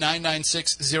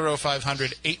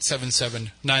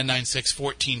 508-996-0500,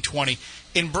 877-996-1420.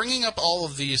 In bringing up all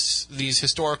of these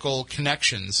historical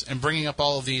connections and bringing up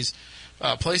all of these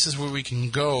places where we can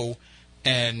go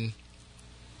and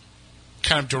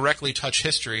kind of directly touch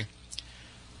history,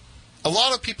 a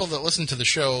lot of people that listen to the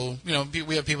show,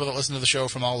 we have people that listen to the show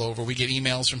from all over. We get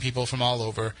emails from people from all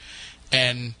over.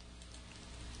 And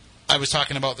I was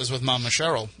talking about this with Mama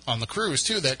Cheryl on the cruise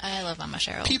too. That I love Mama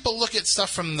Cheryl. People look at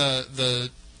stuff from the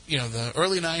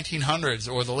early 1900s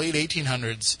or the late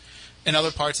 1800s in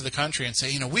other parts of the country and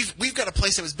say, we've got a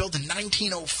place that was built in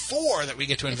 1904 that we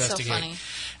get to investigate. So funny.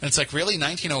 And it's like, really,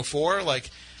 1904? Like,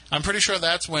 I'm pretty sure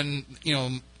that's when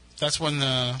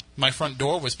my front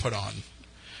door was put on.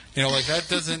 Like that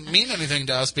doesn't mean anything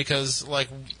to us because like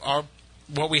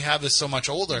what we have is so much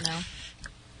older. No.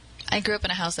 I grew up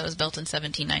in a house that was built in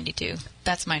 1792.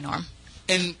 That's my norm.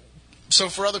 And so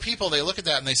for other people, they look at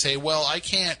that and they say, well, I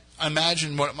can't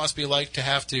imagine what it must be like to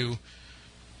have to,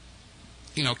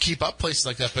 keep up places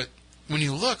like that. But when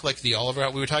you look, like the Oliver,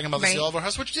 we were talking about the Oliver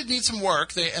House, which did need some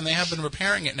work, they have been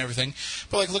repairing it and everything.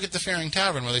 But like, look at the Faring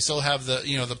Tavern, where they still have the,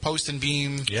 the post and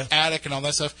beam attic and all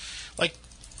that stuff. Like,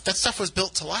 that stuff was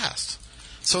built to last.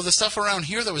 So the stuff around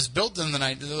here that was built in the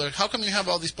night, like, how come you have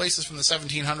all these places from the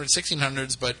 1700s,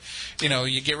 1600s, but,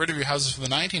 you get rid of your houses from the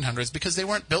 1900s? Because they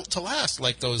weren't built to last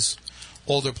like those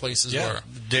older places were.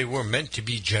 They were meant to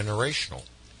be generational.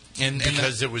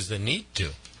 Because it was the need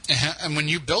to. And when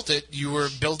you built it, you were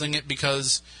building it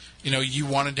because, you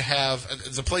wanted to have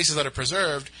the places that are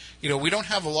preserved. We don't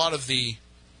have a lot of the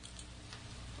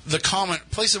common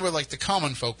places where, like, the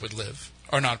common folk would live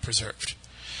are not preserved.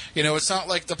 It's not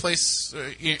like the place,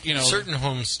 Certain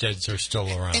homesteads are still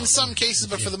around. In some cases,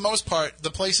 but for the most part,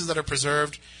 the places that are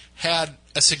preserved had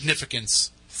a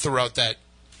significance throughout that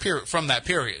period, from that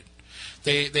period.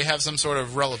 They have some sort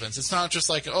of relevance. It's not just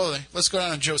like, let's go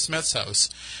down to Joe Smith's house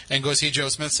and go see Joe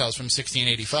Smith's house from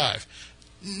 1685.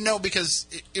 No, because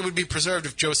it would be preserved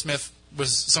if Joe Smith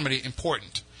was somebody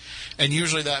important. And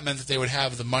usually that meant that they would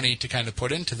have the money to kind of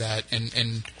put into that.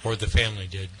 and or the family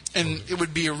did. And it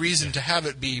would be a reason to have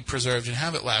it be preserved and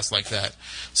have it last like that.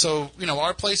 So,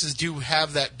 our places do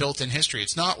have that built-in history.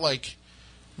 It's not like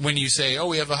when you say, oh,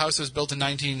 we have a house that was built in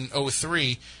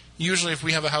 1903, usually if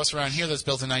we have a house around here that's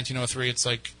built in 1903, it's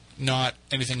like not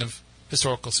anything of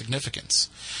historical significance.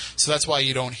 So that's why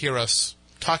you don't hear us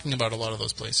talking about a lot of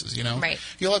those places, you know? Right.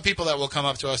 You'll have people that will come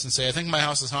up to us and say, I think my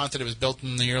house is haunted. It was built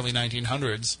in the early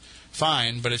 1900s.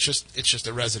 Fine, but it's just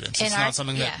a residence. It's not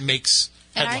something that makes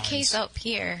headlines. In our case up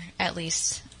here, at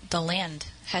least, the land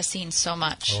has seen so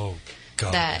much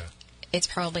that it's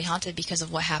probably haunted because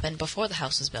of what happened before the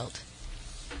house was built.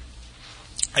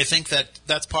 I think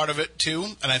that's part of it,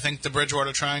 too. And I think the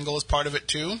Bridgewater Triangle is part of it,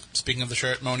 too. Speaking of the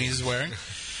shirt Moniz is wearing.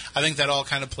 I think that all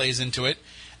kind of plays into it.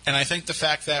 And I think the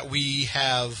fact that we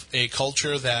have a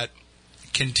culture that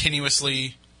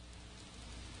continuously,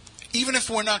 even if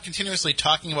we're not continuously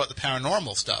talking about the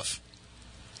paranormal stuff,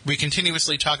 we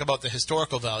continuously talk about the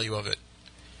historical value of it.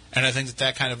 And I think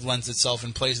that kind of lends itself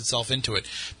and plays itself into it.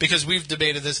 Because we've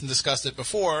debated this and discussed it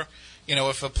before. You know,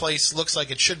 if a place looks like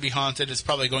it should be haunted, it's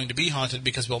probably going to be haunted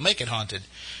because we'll make it haunted.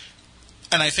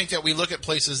 And I think that we look at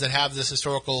places that have this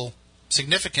historical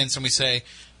significance and we say,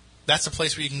 that's a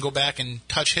place where you can go back and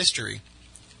touch history.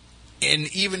 And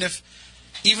even if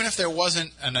there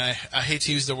wasn't, and I hate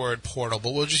to use the word portal,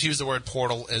 but we'll just use the word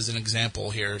portal as an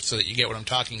example here so that you get what I'm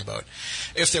talking about.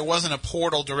 If there wasn't a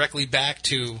portal directly back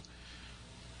to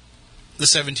the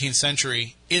 17th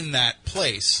century in that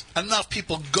place, enough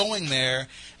people going there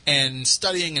and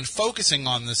studying and focusing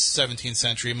on the 17th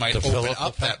century might open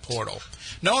up that portal.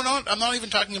 No, I'm not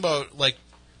even talking about like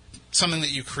something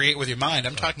that you create with your mind.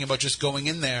 I'm talking about just going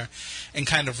in there and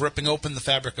kind of ripping open the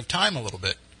fabric of time a little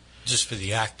bit. Just for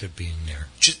the act of being there.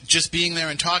 Just being there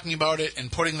and talking about it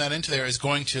and putting that into there is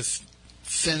going to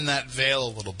thin that veil a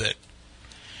little bit.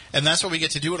 And that's what we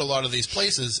get to do at a lot of these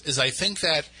places, is I think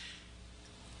that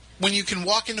when you can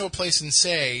walk into a place and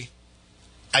say,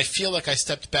 I feel like I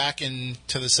stepped back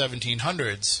into the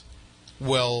 1700s,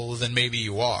 well, then maybe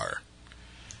you are.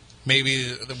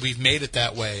 Maybe we've made it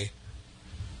that way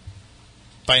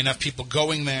by enough people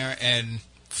going there and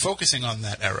focusing on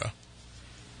that era.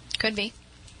 Could be.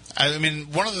 I mean,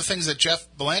 one of the things that Jeff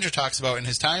Belanger talks about in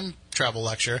his time travel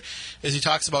lecture is he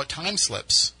talks about time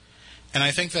slips. And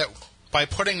I think that by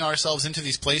putting ourselves into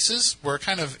these places, we're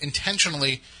kind of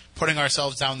intentionally putting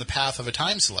ourselves down the path of a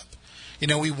time slip. You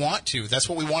know, we want to. That's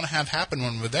what we want to have happen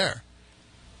when we're there.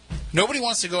 Nobody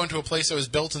wants to go into a place that was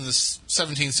built in the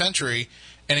 17th century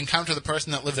and encounter the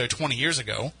person that lived there 20 years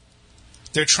ago.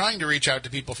 They're trying to reach out to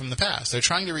people from the past. They're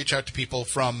trying to reach out to people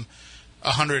from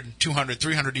 100, 200,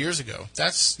 300 years ago.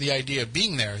 That's the idea of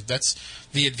being there. That's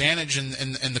the advantage and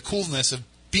the coolness of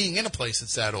being in a place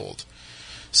that's that old.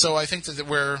 So I think that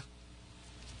we're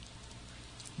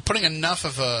putting enough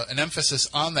of an emphasis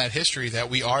on that history that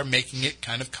we are making it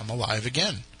kind of come alive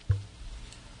again.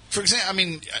 For example, I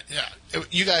mean,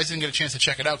 you guys didn't get a chance to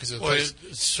check it out because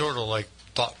it's sort of like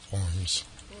thought forms.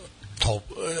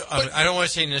 I don't want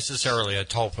to say necessarily a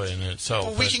tulpa in itself.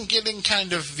 Well, we can get in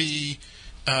kind of the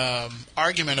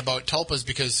argument about tulpas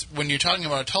because when you're talking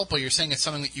about a tulpa, you're saying it's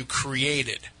something that you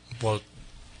created. Well,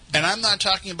 and I'm not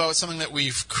talking about something that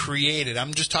we've created.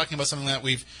 I'm just talking about something that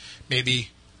we've maybe...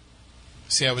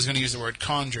 See, I was going to use the word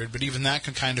conjured, but even that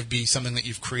could kind of be something that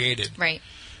you've created. Right.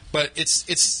 But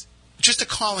it's just a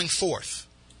calling forth.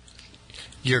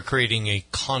 You're creating a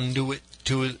conduit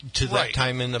to that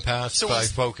time in the past by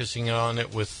focusing on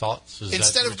it with thoughts.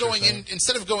 Instead of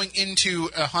going into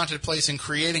a haunted place and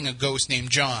creating a ghost named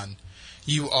John,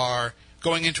 you are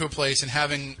going into a place and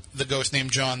having the ghost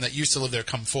named John that used to live there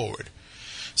come forward.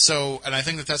 So, and I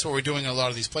think that that's what we're doing in a lot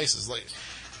of these places. Like,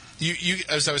 you,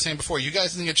 as I was saying before, you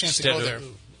guys didn't get a chance to go there.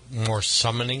 More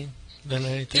summoning than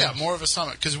anything? Yeah, more of a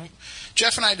summit. Because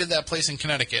Jeff and I did that place in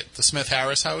Connecticut, the Smith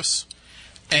Harris House.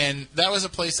 And that was a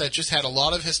place that just had a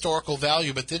lot of historical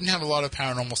value, but didn't have a lot of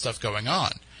paranormal stuff going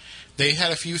on. They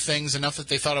had a few things, enough that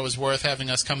they thought it was worth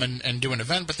having us come and do an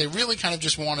event, but they really kind of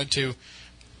just wanted to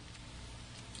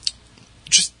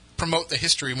just promote the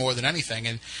history more than anything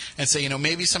and say, you know,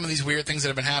 maybe some of these weird things that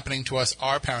have been happening to us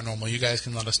are paranormal. You guys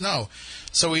can let us know.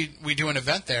 So we do an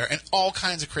event there, and all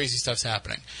kinds of crazy stuff's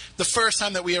happening. The first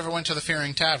time that we ever went to the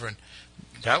Fearing Tavern,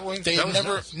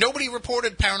 nobody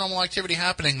reported paranormal activity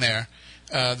happening there.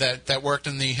 That worked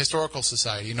in the Historical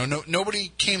Society. You know,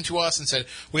 nobody came to us and said,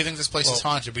 we think this place is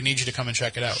haunted. We need you to come and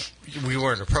check it out. We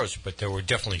weren't approached, but there were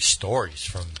definitely stories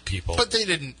from people. But they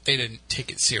didn't take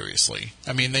it seriously.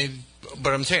 I mean,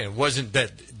 But I'm saying, it wasn't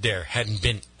that there hadn't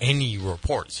been any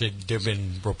reports. There have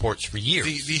been reports for years.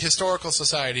 The Historical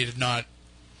Society did not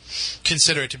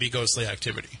consider it to be ghostly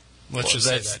activity. Let's just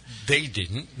say that. They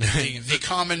didn't.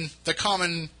 The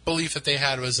common belief that they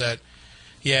had was that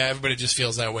Yeah, everybody just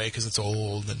feels that way because it's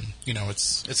old and, you know,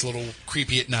 it's a little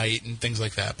creepy at night and things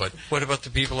like that. But what about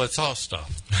the people that saw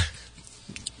stuff?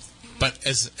 But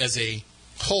as a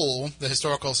whole, the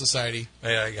Historical Society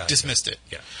dismissed it.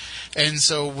 Yeah. And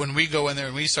so when we go in there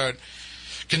and we start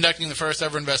conducting the first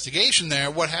ever investigation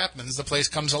there, what happens? The place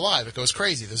comes alive. It goes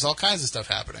crazy. There's all kinds of stuff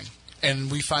happening.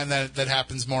 And we find that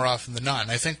happens more often than not.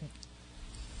 And I think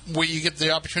what you get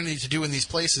the opportunity to do in these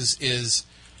places is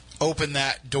open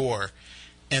that door.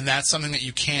 And that's something that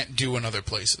you can't do in other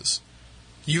places.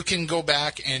 You can go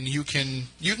back and you can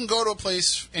go to a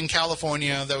place in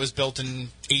California that was built in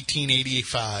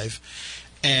 1885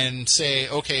 and say,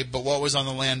 okay, but what was on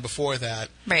the land before that?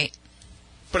 Right.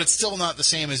 But it's still not the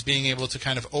same as being able to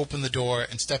kind of open the door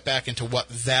and step back into what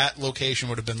that location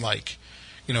would have been like,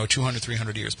 200,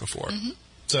 300 years before. Mm-hmm.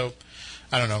 So,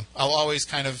 I don't know. I'll always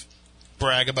kind of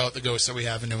brag about the ghosts that we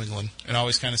have in New England and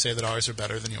always kind of say that ours are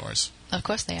better than yours. Of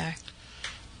course they are.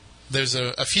 There's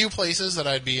a few places that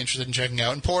I'd be interested in checking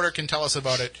out, and Porter can tell us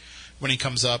about it when he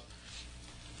comes up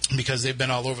because they've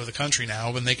been all over the country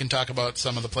now, and they can talk about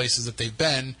some of the places that they've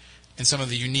been and some of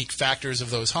the unique factors of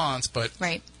those haunts. But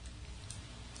right.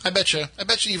 I bet you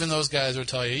even those guys will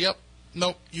tell you, yep,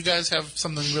 nope, you guys have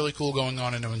something really cool going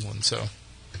on in New England. So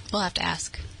we'll have to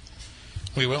ask.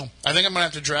 We will. I think I'm going to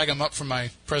have to drag them up for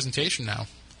my presentation now.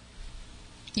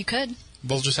 You could.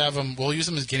 We'll just have them. We'll use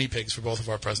them as guinea pigs for both of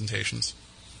our presentations.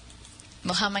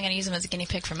 Well, how am I going to use him as a guinea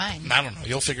pig for mine? I don't know.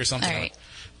 You'll figure something out.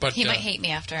 But he might hate me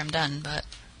after I'm done, but...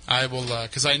 I will,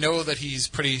 because I know that he's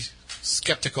pretty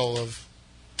skeptical of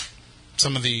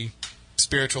some of the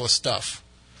spiritualist stuff.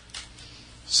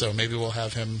 So maybe we'll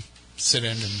have him sit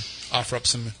in and offer up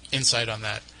some insight on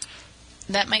that.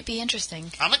 That might be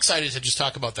interesting. I'm excited to just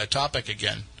talk about that topic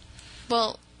again.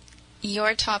 Well,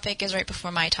 your topic is right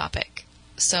before my topic.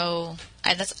 So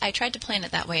I tried to plan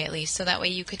it that way, at least, so that way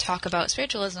you could talk about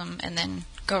spiritualism and then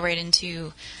go right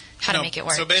into how to make it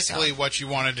work. So basically what you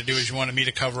wanted to do is you wanted me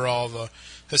to cover all the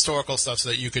historical stuff so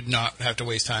that you could not have to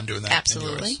waste time doing that.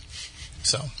 Absolutely.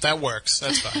 So that works.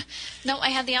 That's fine. No, I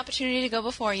had the opportunity to go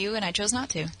before you, and I chose not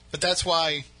to. But that's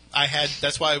why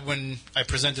when I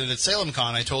presented at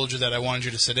SalemCon, I told you that I wanted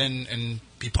you to sit in and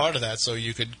be part of that so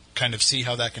you could kind of see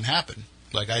how that can happen.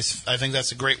 Like, I think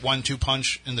that's a great 1-2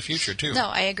 punch in the future, too. No,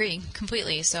 I agree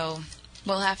completely. So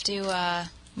we'll have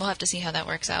to see how that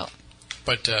works out.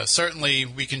 But certainly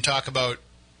we can talk about...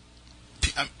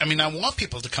 I mean, I want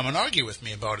people to come and argue with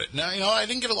me about it. Now, I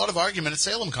didn't get a lot of argument at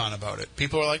SalemCon about it.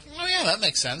 People are like, oh, yeah, that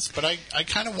makes sense. But I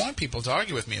kind of want people to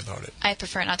argue with me about it. I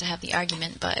prefer not to have the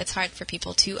argument, but it's hard for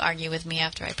people to argue with me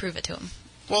after I prove it to them.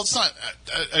 Well, it's not...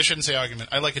 I shouldn't say argument.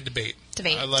 I like a debate.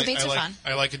 Debates are fun.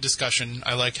 I like a discussion.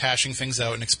 I like hashing things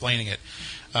out and explaining it.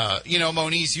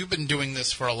 Moniz, you've been doing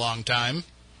this for a long time.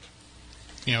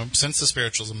 Since the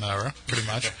spiritualism era, pretty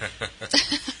much.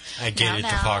 I get it, the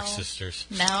Fox sisters.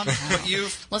 No.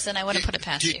 Listen, I wouldn't put it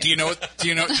past you. Do you know what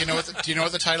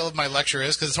the title of my lecture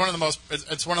is? Because it's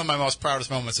one of my most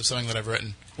proudest moments of something that I've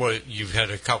written. Well, you've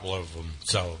had a couple of them,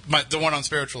 so the one on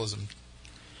spiritualism.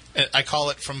 I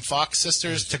call it From Fox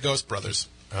Sisters to Ghost Brothers.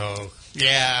 Oh.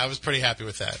 Yeah, I was pretty happy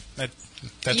with that.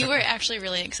 You were actually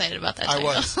really excited about that title.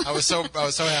 I was so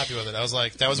happy with it. I was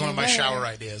like, that was one of my shower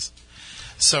ideas.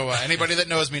 So anybody that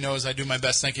knows me knows I do my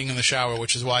best thinking in the shower,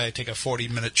 which is why I take a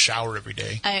 40-minute shower every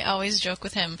day. I always joke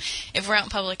with him if we're out in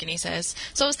public and he says,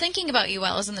 so I was thinking about you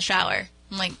while I was in the shower.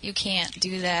 I'm like, you can't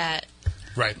do that.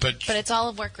 Right, but it's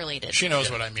all work related. She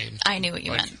knows what I mean. I knew what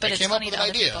you meant, but it's funny to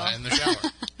other people. I came up with an idea in the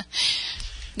shower.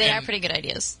 They are pretty good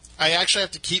ideas. I actually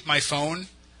have to keep my phone.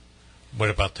 What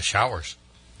about the showers?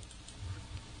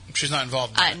 She's not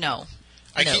involved in that. No.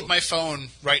 I keep my phone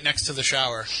right next to the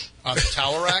shower on the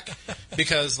towel rack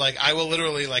because, I will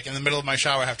literally, in the middle of my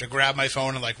shower, have to grab my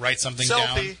phone and, write something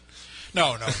Selfie.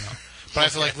 down. No. But I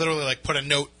have to, literally, put a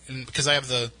note in because I have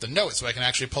the note, so I can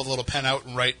actually pull the little pen out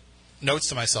and write notes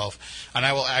to myself. And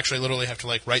I will actually literally have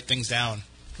to, write things down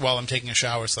while I'm taking a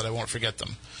shower so that I won't forget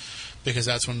them. Because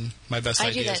that's when my best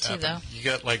ideas happen. I do that too, though. You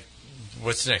got,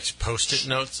 what's next? Post-it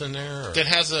notes in there? Or?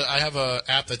 I have a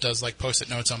app that does, Post-it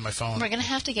notes on my phone. We're going to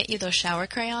have to get you those shower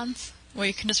crayons where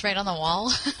you can just write on the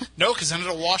wall. No, because then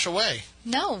it'll wash away.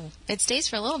 No, it stays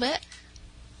for a little bit.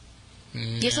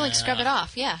 You have to, scrub it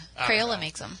off. Yeah, Crayola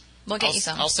makes them. We'll get you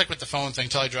some. I'll stick with the phone thing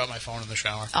until I drop my phone in the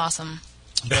shower. Awesome.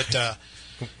 But...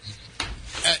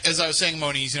 as I was saying,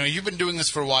 Moniz, you've been doing this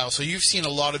for a while, so you've seen a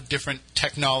lot of different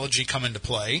technology come into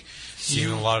play. Seen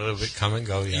a lot of it come and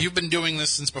go, yeah. You've been doing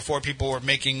this since before people were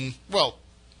making,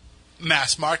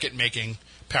 mass market making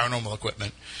paranormal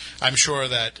equipment. I'm sure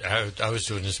that... I was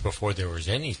doing this before there was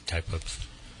any type of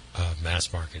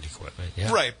mass market equipment.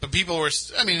 Yeah. Right, but people were.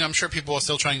 I mean, I'm sure people were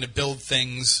still trying to build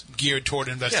things geared toward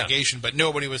investigation, but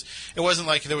nobody was. It wasn't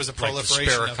like there was a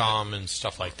proliferation like the Sparacom and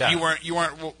stuff like that. You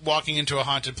weren't walking into a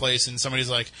haunted place and somebody's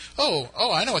like, oh,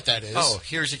 I know what that is. Oh,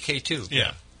 here's a K2.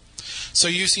 Yeah. So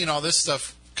you've seen all this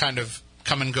stuff kind of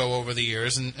come and go over the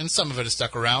years, and some of it has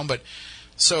stuck around. But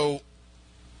so,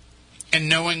 and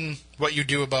knowing what you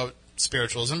do about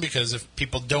spiritualism, because if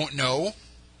people don't know,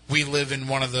 we live in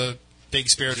one of the big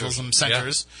spiritualism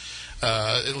centers.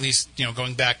 Yeah. At least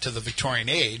going back to the Victorian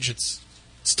age, it's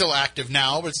still active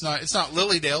now, but it's not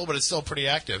Lilydale, but it's still pretty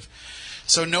active.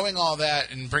 So knowing all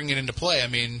that and bringing it into play, I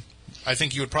mean, I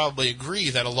think you would probably agree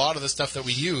that a lot of the stuff that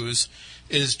we use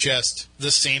is just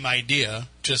the same idea,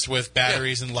 just with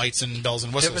batteries and lights and bells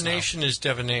and whistles. Divination is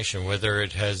divination, whether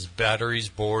it has batteries,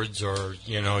 boards, or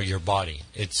your body.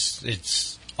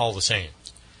 It's all the same.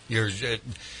 You're just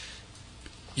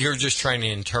trying to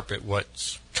interpret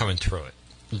what's coming through it.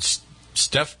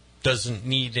 Stuff doesn't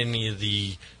need any of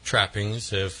the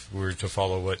trappings if we're to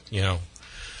follow what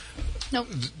Nope.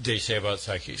 they say about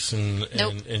psychics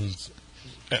Nope. and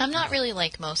I'm not really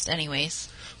like most, anyways.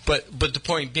 But the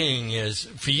point being is,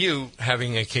 for you,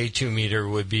 having a K2 meter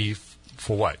would be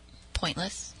for what?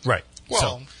 Pointless. Right.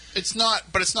 Well, it's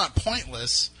not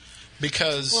pointless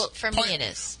because... Well, for me it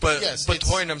is. But the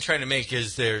point I'm trying to make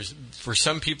is for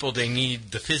some people, they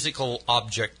need the physical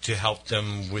object to help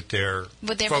them with their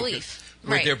belief. With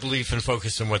Right. their belief and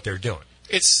focus on what they're doing.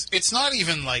 It's not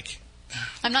even like...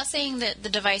 I'm not saying that the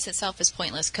device itself is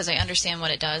pointless because I understand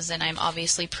what it does and I'm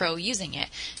obviously pro using it.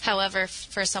 However,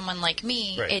 for someone like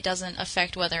me, It doesn't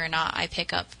affect whether or not I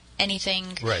pick up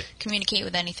anything, communicate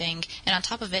with anything. And on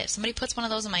top of it, if somebody puts one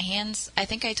of those in my hands, I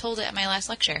think I told it at my last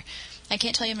lecture. I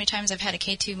can't tell you how many times I've had a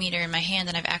K2 meter in my hand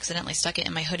and I've accidentally stuck it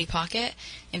in my hoodie pocket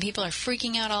and people are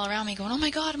freaking out all around me going, oh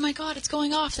my God, it's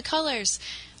going off, the colors.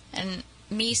 And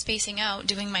me spacing out,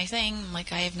 doing my thing, I'm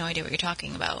like, I have no idea what you're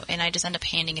talking about. And I just end up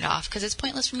handing it off because it's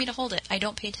pointless for me to hold it. I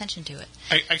don't pay attention to it.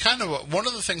 I kind of, one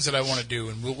of the things that I want to do,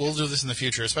 and we'll do this in the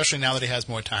future, especially now that he has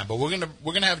more time, but we're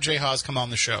gonna have Jay Haas come on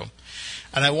the show.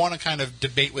 And I want to kind of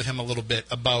debate with him a little bit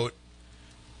about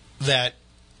that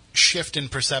shift in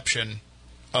perception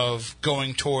of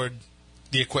going toward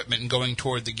the equipment and going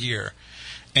toward the gear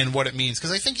and what it means.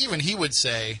 Because I think even he would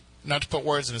say, not to put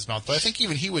words in his mouth, but I think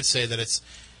even he would say that it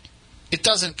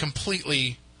doesn't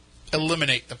completely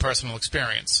eliminate the personal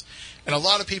experience. And a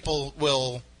lot of people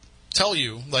will tell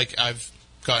you, like I've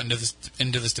gotten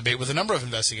into this debate with a number of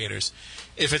investigators,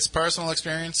 if it's personal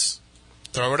experience,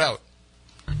 throw it out.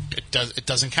 It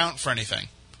doesn't count for anything.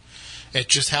 It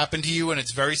just happened to you and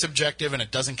it's very subjective and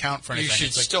it doesn't count for anything.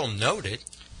 You should still note it.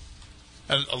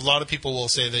 And a lot of people will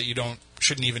say that you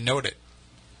shouldn't even note it.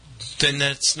 Then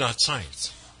that's not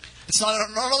science. It's not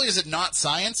only is it not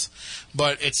science,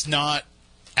 but it's not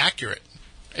accurate.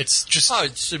 It's just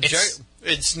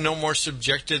it's no more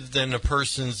subjective than a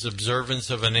person's observance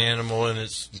of an animal and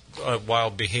its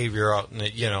wild behavior out in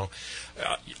it.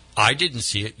 I didn't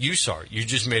see it. You saw it. You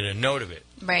just made a note of it.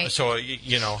 Right. So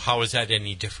how is that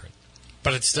any different?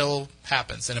 But it still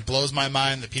happens, and it blows my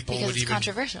mind that people would even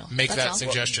make that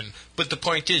suggestion. But the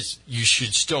point is, you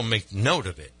should still make note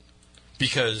of it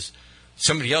because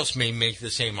somebody else may make the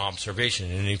same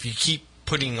observation. And if you keep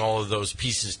putting all of those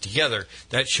pieces together,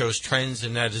 that shows trends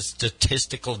and that is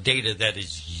statistical data that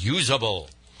is usable.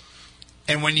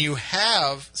 And when you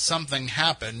have something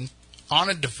happen on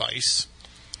a device,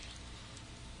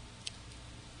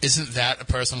 isn't that a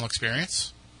personal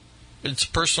experience? It's a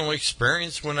personal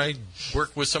experience when I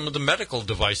work with some of the medical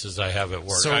devices I have at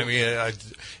work. So, I mean,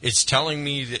 it's telling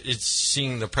me that it's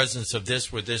seeing the presence of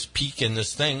this with this peak in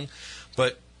this thing,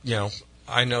 but,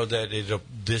 I know that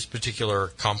this particular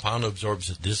compound absorbs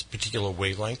at this particular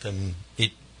wavelength, and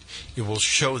it will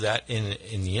show that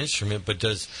in the instrument. But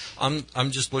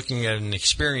I'm just looking at an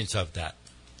experience of that.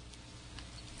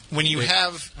 When you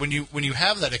have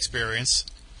that experience,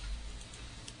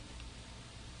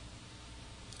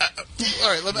 all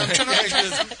right.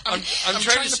 I'm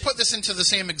trying to put this into the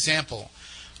same example.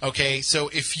 Okay, so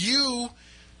if you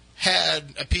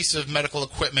had a piece of medical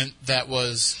equipment that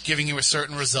was giving you a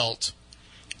certain result,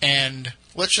 and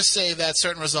let's just say that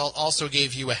certain result also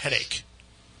gave you a headache,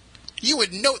 you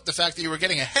would note the fact that you were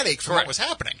getting a headache from what was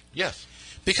happening. Yes.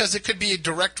 Because it could be a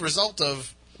direct result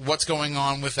of what's going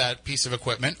on with that piece of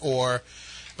equipment or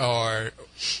Right.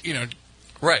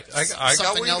 I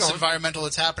something got else going. environmental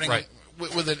that's happening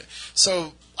with it.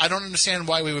 So I don't understand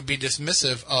why we would be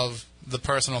dismissive of the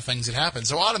personal things that happen.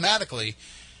 So automatically,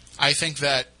 I think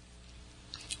that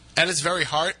at its very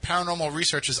heart, paranormal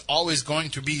research is always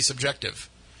going to be subjective.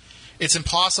 It's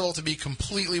impossible to be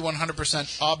completely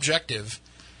 100% objective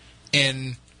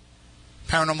in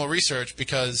paranormal research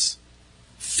because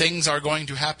things are going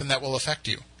to happen that will affect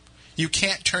you. You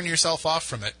can't turn yourself off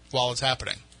from it while it's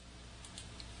happening.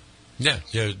 Yeah,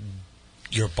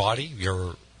 your body,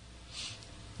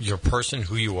 your person,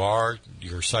 who you are,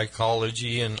 your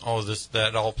psychology, and all this,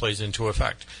 that all plays into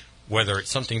effect. Whether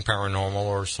it's something paranormal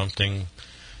or something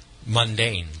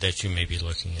mundane that you may be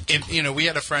looking into. And, we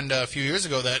had a friend a few years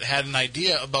ago that had an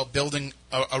idea about building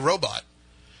a robot.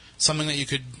 Something that you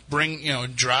could bring,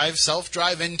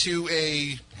 self-drive into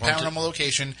a paranormal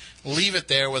location, leave it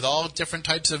there with all different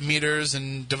types of meters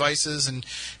and devices, and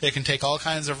it can take all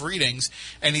kinds of readings.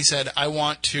 And he said, I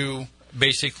want to...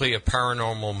 Basically a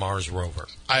paranormal Mars rover.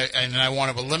 I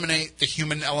want to eliminate the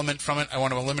human element from it. I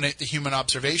want to eliminate the human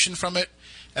observation from it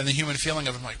and the human feeling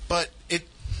of it. But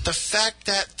the fact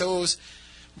that those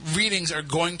readings are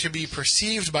going to be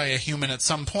perceived by a human at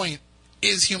some point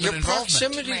is human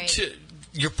involvement.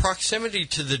 Your proximity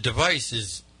to the device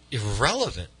is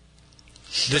irrelevant.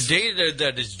 The data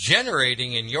that is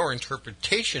generating and your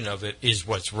interpretation of it is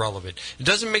what's relevant. It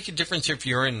doesn't make a difference if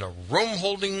you're in the room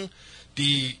holding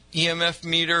the EMF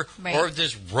meter or if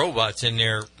there's robots in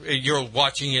there. You're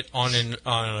watching it on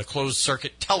a closed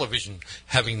circuit television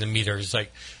having the meter. It's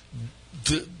like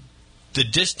the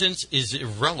distance is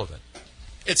irrelevant.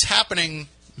 It's happening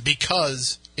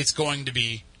because it's going to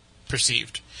be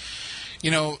perceived.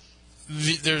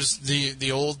 There's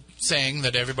the old saying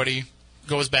that everybody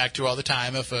goes back to all the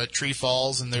time: if a tree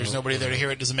falls and there's nobody there to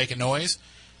hear it, does it make a noise?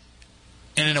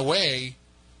 And in a way,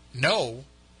 no,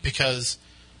 because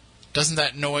doesn't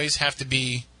that noise have to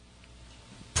be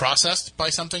processed by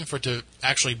something for it to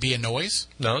actually be a noise?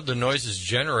 No, the noise is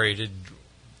generated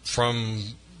from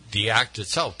the act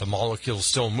itself. The molecules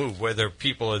still move, whether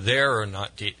people are there or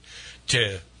not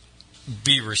to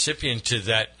be recipient to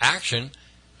that action.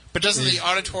 But doesn't the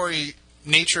auditory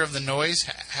nature of the noise,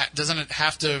 doesn't it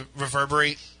have to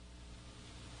reverberate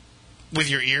with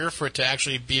your ear for it to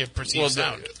actually be a perceived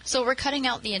sound? So we're cutting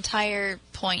out the entire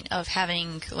point of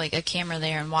having like a camera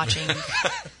there and watching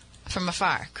from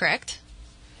afar, correct?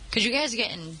 Because you guys are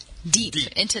getting deep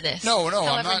into this. No, However,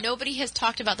 I'm not. Nobody has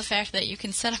talked about the fact that you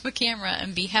can set up a camera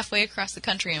and be halfway across the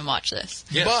country and watch this.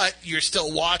 Yes. But you're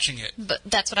still watching it. But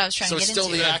that's what I was trying to get into. So it's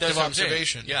still the active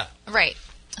observation. Yeah. Right.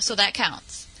 So that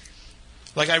counts.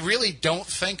 Like, I really don't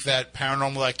think that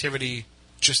paranormal activity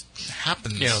just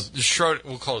happens.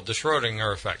 We'll call it the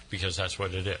Schrodinger effect, because that's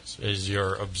what it is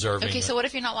you're observing. Okay, so what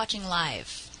if you're not watching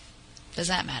live? Does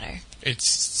that matter?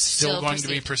 It's still going to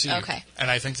be perceived. Okay.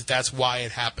 And I think that that's why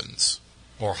it happens.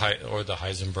 Or the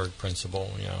Heisenberg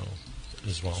principle,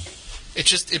 as well.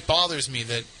 It bothers me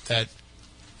that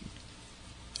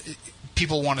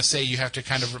people want to say you have to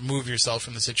kind of remove yourself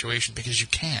from the situation, because you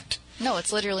can't. No,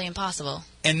 it's literally impossible.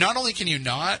 And not only can you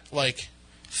not,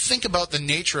 think about the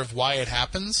nature of why it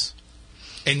happens.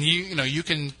 And you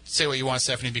can say what you want,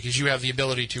 Stephanie, because you have the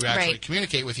ability to actually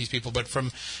communicate with these people. But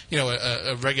from,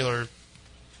 a regular,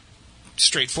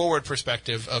 straightforward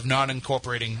perspective of not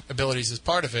incorporating abilities as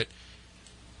part of it,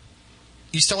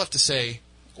 you still have to say,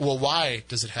 well, why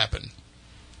does it happen?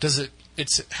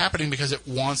 It's happening because it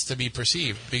wants to be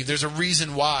perceived. There's a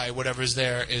reason why whatever's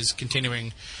there is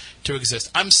continuing to exist.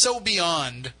 I'm so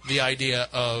beyond the idea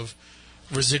of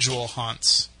residual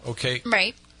haunts. Okay.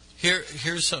 Right.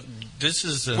 Here's some. This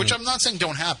is which I'm not saying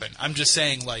don't happen. I'm just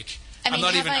saying I'm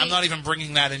not even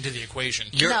bringing that into the equation.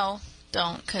 No,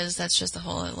 don't, because that's just a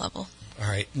whole other level. All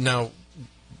right. Now,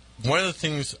 one of the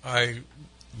things I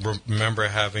remember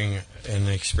having an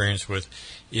experience with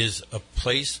is a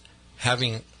place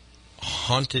having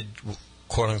haunted,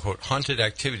 quote unquote, haunted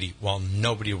activity while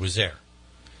nobody was there.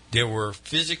 There were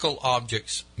physical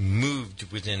objects moved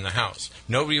within the house.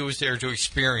 Nobody was there to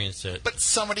experience it. But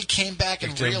somebody came back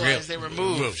and realized they were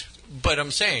moved. But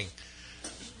I'm saying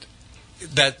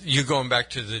that you're going back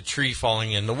to the tree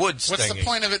falling in the woods thing. What's the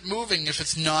point of it moving if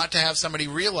it's not to have somebody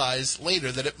realize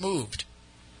later that it moved?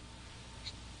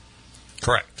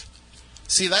 Correct.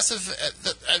 See,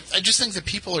 I just think that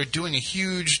people are doing a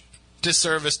huge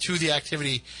disservice to the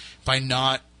activity by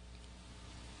not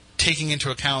taking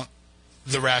into account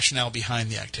the rationale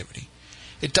behind the activity.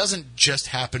 It doesn't just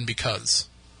happen because.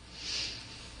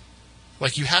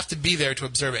 You have to be there to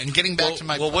observe it. And getting back to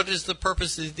my... Well, what is the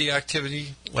purpose of the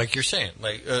activity, like you're saying?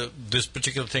 This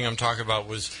particular thing I'm talking about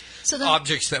was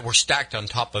objects that were stacked on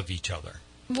top of each other.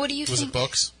 What do you think? Was it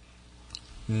books?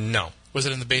 No. Was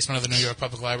it in the basement of the New York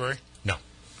Public Library? No.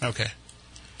 Okay.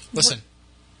 Listen.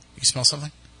 You smell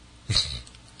something?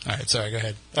 All right, sorry, go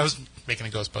ahead. I was making a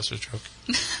Ghostbusters joke.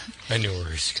 I knew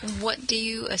where he's going. What do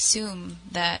you assume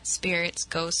that spirits,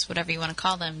 ghosts, whatever you want to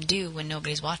call them, do when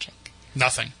nobody's watching?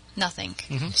 Nothing. Nothing.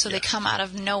 Mm-hmm. So they come out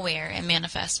of nowhere and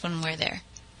manifest when we're there.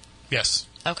 Yes.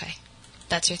 Okay.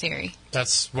 That's your theory.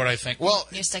 That's what I think. Well,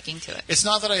 you're sticking to it. It's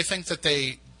not that I think that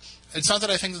they. It's not that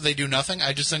I think that they do nothing.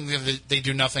 I just think that they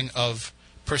do nothing of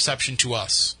perception to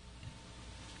us.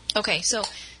 Okay, so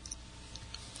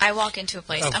I walk into a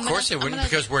place. Of course they wouldn't,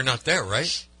 because we're not there,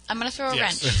 right? I'm going to throw a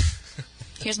wrench.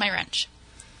 Here's my wrench.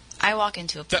 I walk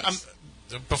into a place.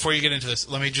 Before you get into this,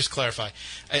 let me just clarify.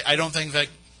 I don't think that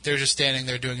they're just standing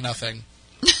there doing nothing,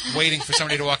 waiting for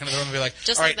somebody to walk into the room and be like,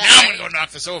 all right, now I'm going to go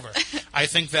knock this over. I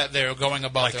think that they're going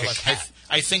about their life.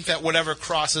 I think that whatever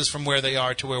crosses from where they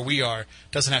are to where we are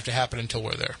doesn't have to happen until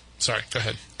we're there. Sorry, go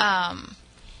ahead.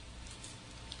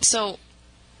 So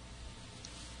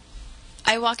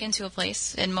I walk into a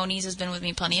place, and Moniz has been with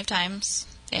me plenty of times.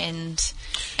 And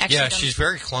actually she's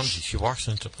very clumsy. She walks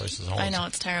into places all the time. I know,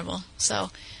 it's terrible.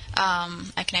 So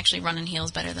I can actually run in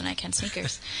heels better than I can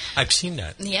sneakers. I've seen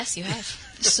that. Yes, you have.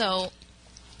 So,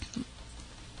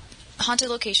 haunted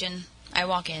location, I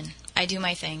walk in, I do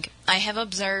my thing. I have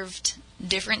observed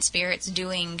different spirits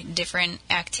doing different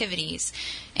activities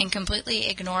and completely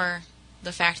ignore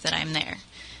the fact that I'm there.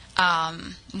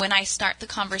 When I start the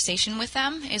conversation with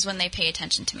them is when they pay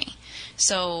attention to me.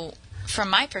 So,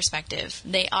 from my perspective,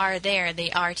 they are there,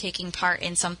 they are taking part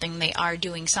in something, they are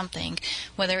doing something,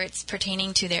 whether it's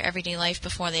pertaining to their everyday life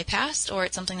before they passed or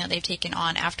it's something that they've taken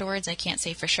on afterwards, I can't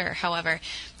say for sure. However,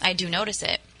 I do notice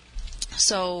it.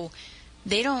 So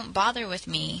they don't bother with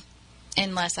me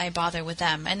unless I bother with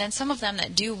them. And then some of them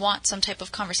that do want some type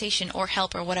of conversation or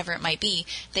help or whatever it might be,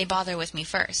 they bother with me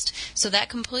first. So that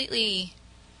completely...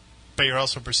 But you're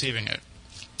also perceiving it.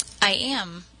 I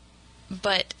am.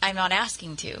 But I'm not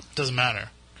asking to. Doesn't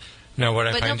matter. No,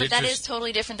 but that is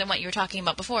totally different than what you were talking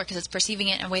about before, because it's perceiving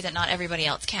it in a way that not everybody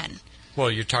else can. Well,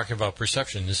 you're talking about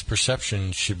perception. This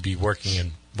perception should be working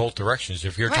in both directions.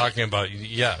 If you're talking about,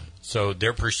 so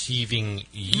they're perceiving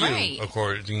you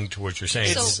according to what you're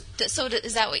saying. So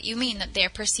is that what you mean, that they're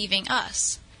perceiving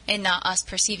us and not us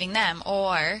perceiving them,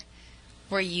 or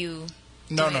were you...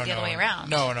 the other way around?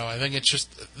 No. I think it's just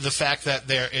the fact that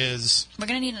there is... We're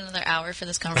going to need another hour for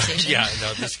this conversation.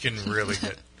 This can really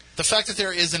get... The fact that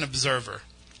there is an observer.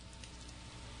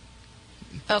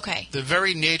 Okay. The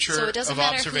very nature of observation... So it doesn't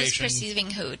matter who's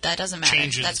perceiving who. That doesn't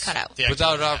matter. That's cut out.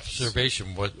 Without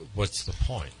observation, what's the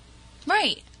point?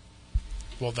 Right.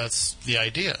 Well, that's the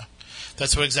idea.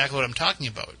 That's exactly what I'm talking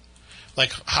about.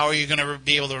 Like, how are you going to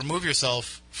be able to remove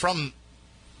yourself from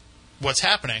what's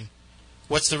happening?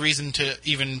 What's the reason to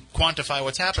even quantify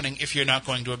what's happening if you're not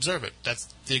going to observe it?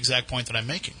 That's the exact point that I'm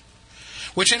making.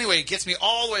 Which, anyway, gets me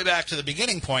all the way back to the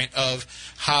beginning point of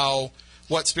how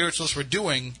what spiritualists were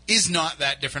doing is not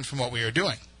that different from what we are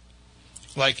doing.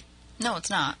 Like... No, it's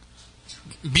not.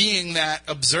 Being that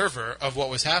observer of what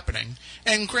was happening.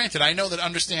 And granted, I know that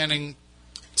understanding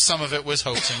some of it was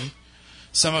hoaxing,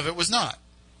 some of it was not.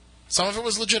 Some of it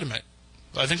was legitimate.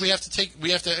 I think we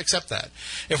have to accept that.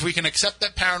 If we can accept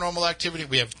that paranormal activity,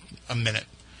 we have a minute.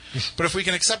 But if we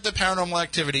can accept that paranormal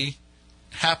activity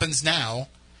happens now,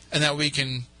 and that we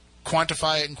can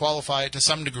quantify it and qualify it to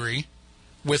some degree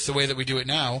with the way that we do it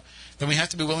now, then we have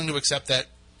to be willing to accept that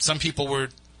some people were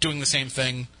doing the same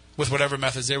thing with whatever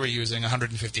methods they were using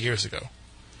 150 years ago.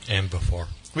 And before.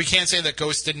 We can't say that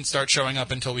ghosts didn't start showing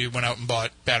up until we went out and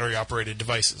bought battery-operated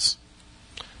devices.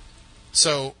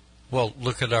 So... Well,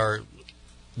 look at our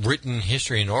written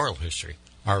history and oral history.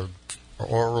 Our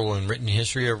oral and written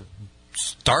history are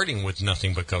starting with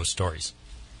nothing but ghost stories.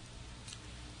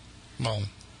 Well,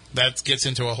 that gets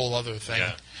into a whole other thing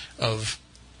of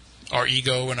our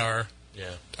ego and our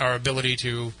ability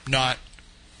to not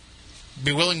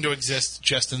be willing to exist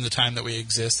just in the time that we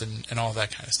exist and all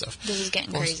that kind of stuff. This is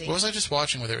getting crazy. What was I just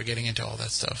watching where they were getting into all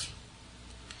that stuff?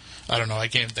 I don't know. I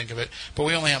can't even think of it. But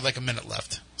we only have like a minute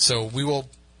left. So we will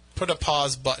put a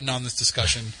pause button on this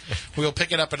discussion. We'll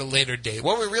pick it up at a later date.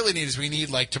 What we really need is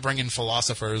to bring in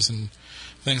philosophers and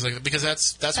things like that, because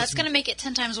that's going to make it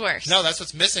 10 times worse. No, that's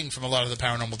what's missing from a lot of the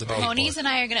paranormal debate. Moniz and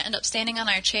I are going to end up standing on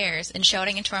our chairs and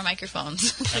shouting into our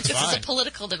microphones. That's this fine. is a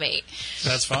political debate.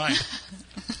 That's fine.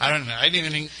 I don't know. I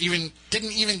didn't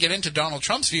even get into Donald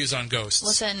Trump's views on ghosts.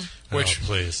 Listen.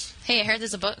 Please. Hey, I heard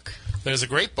there's a book. There's a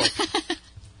great book.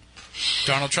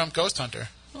 Donald Trump Ghost Hunter.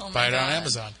 Buy it on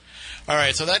Amazon. All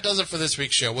right, so that does it for this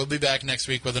week's show. We'll be back next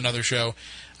week with another show.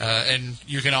 And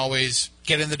you can always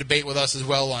get in the debate with us as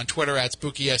well on Twitter at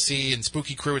SpookySC and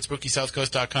SpookyCrew at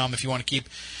SpookySouthCoast.com. If you want to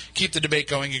keep the debate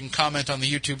going, you can comment on the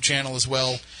YouTube channel as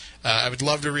well. I would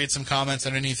love to read some comments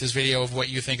underneath this video of what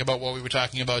you think about what we were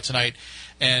talking about tonight.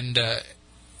 And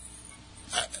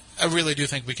I really do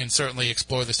think we can certainly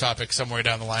explore this topic somewhere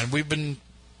down the line. We've been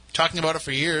talking about it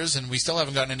for years, and we still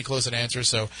haven't gotten any close answers,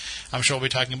 so I'm sure we'll be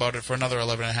talking about it for another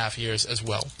 11 and a half years as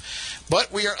well.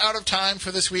 But we are out of time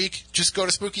for this week. Just go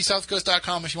to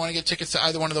SpookySouthCoast.com if you want to get tickets to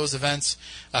either one of those events.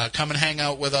 Come and hang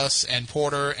out with us and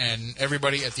Porter and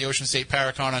everybody at the Ocean State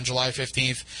Paracon on July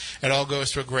 15th. It all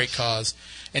goes to a great cause.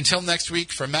 Until next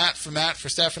week, for Matt, for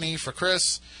Stephanie, for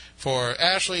Chris, for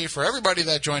Ashley, for everybody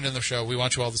that joined in the show, we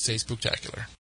want you all to stay spooktacular.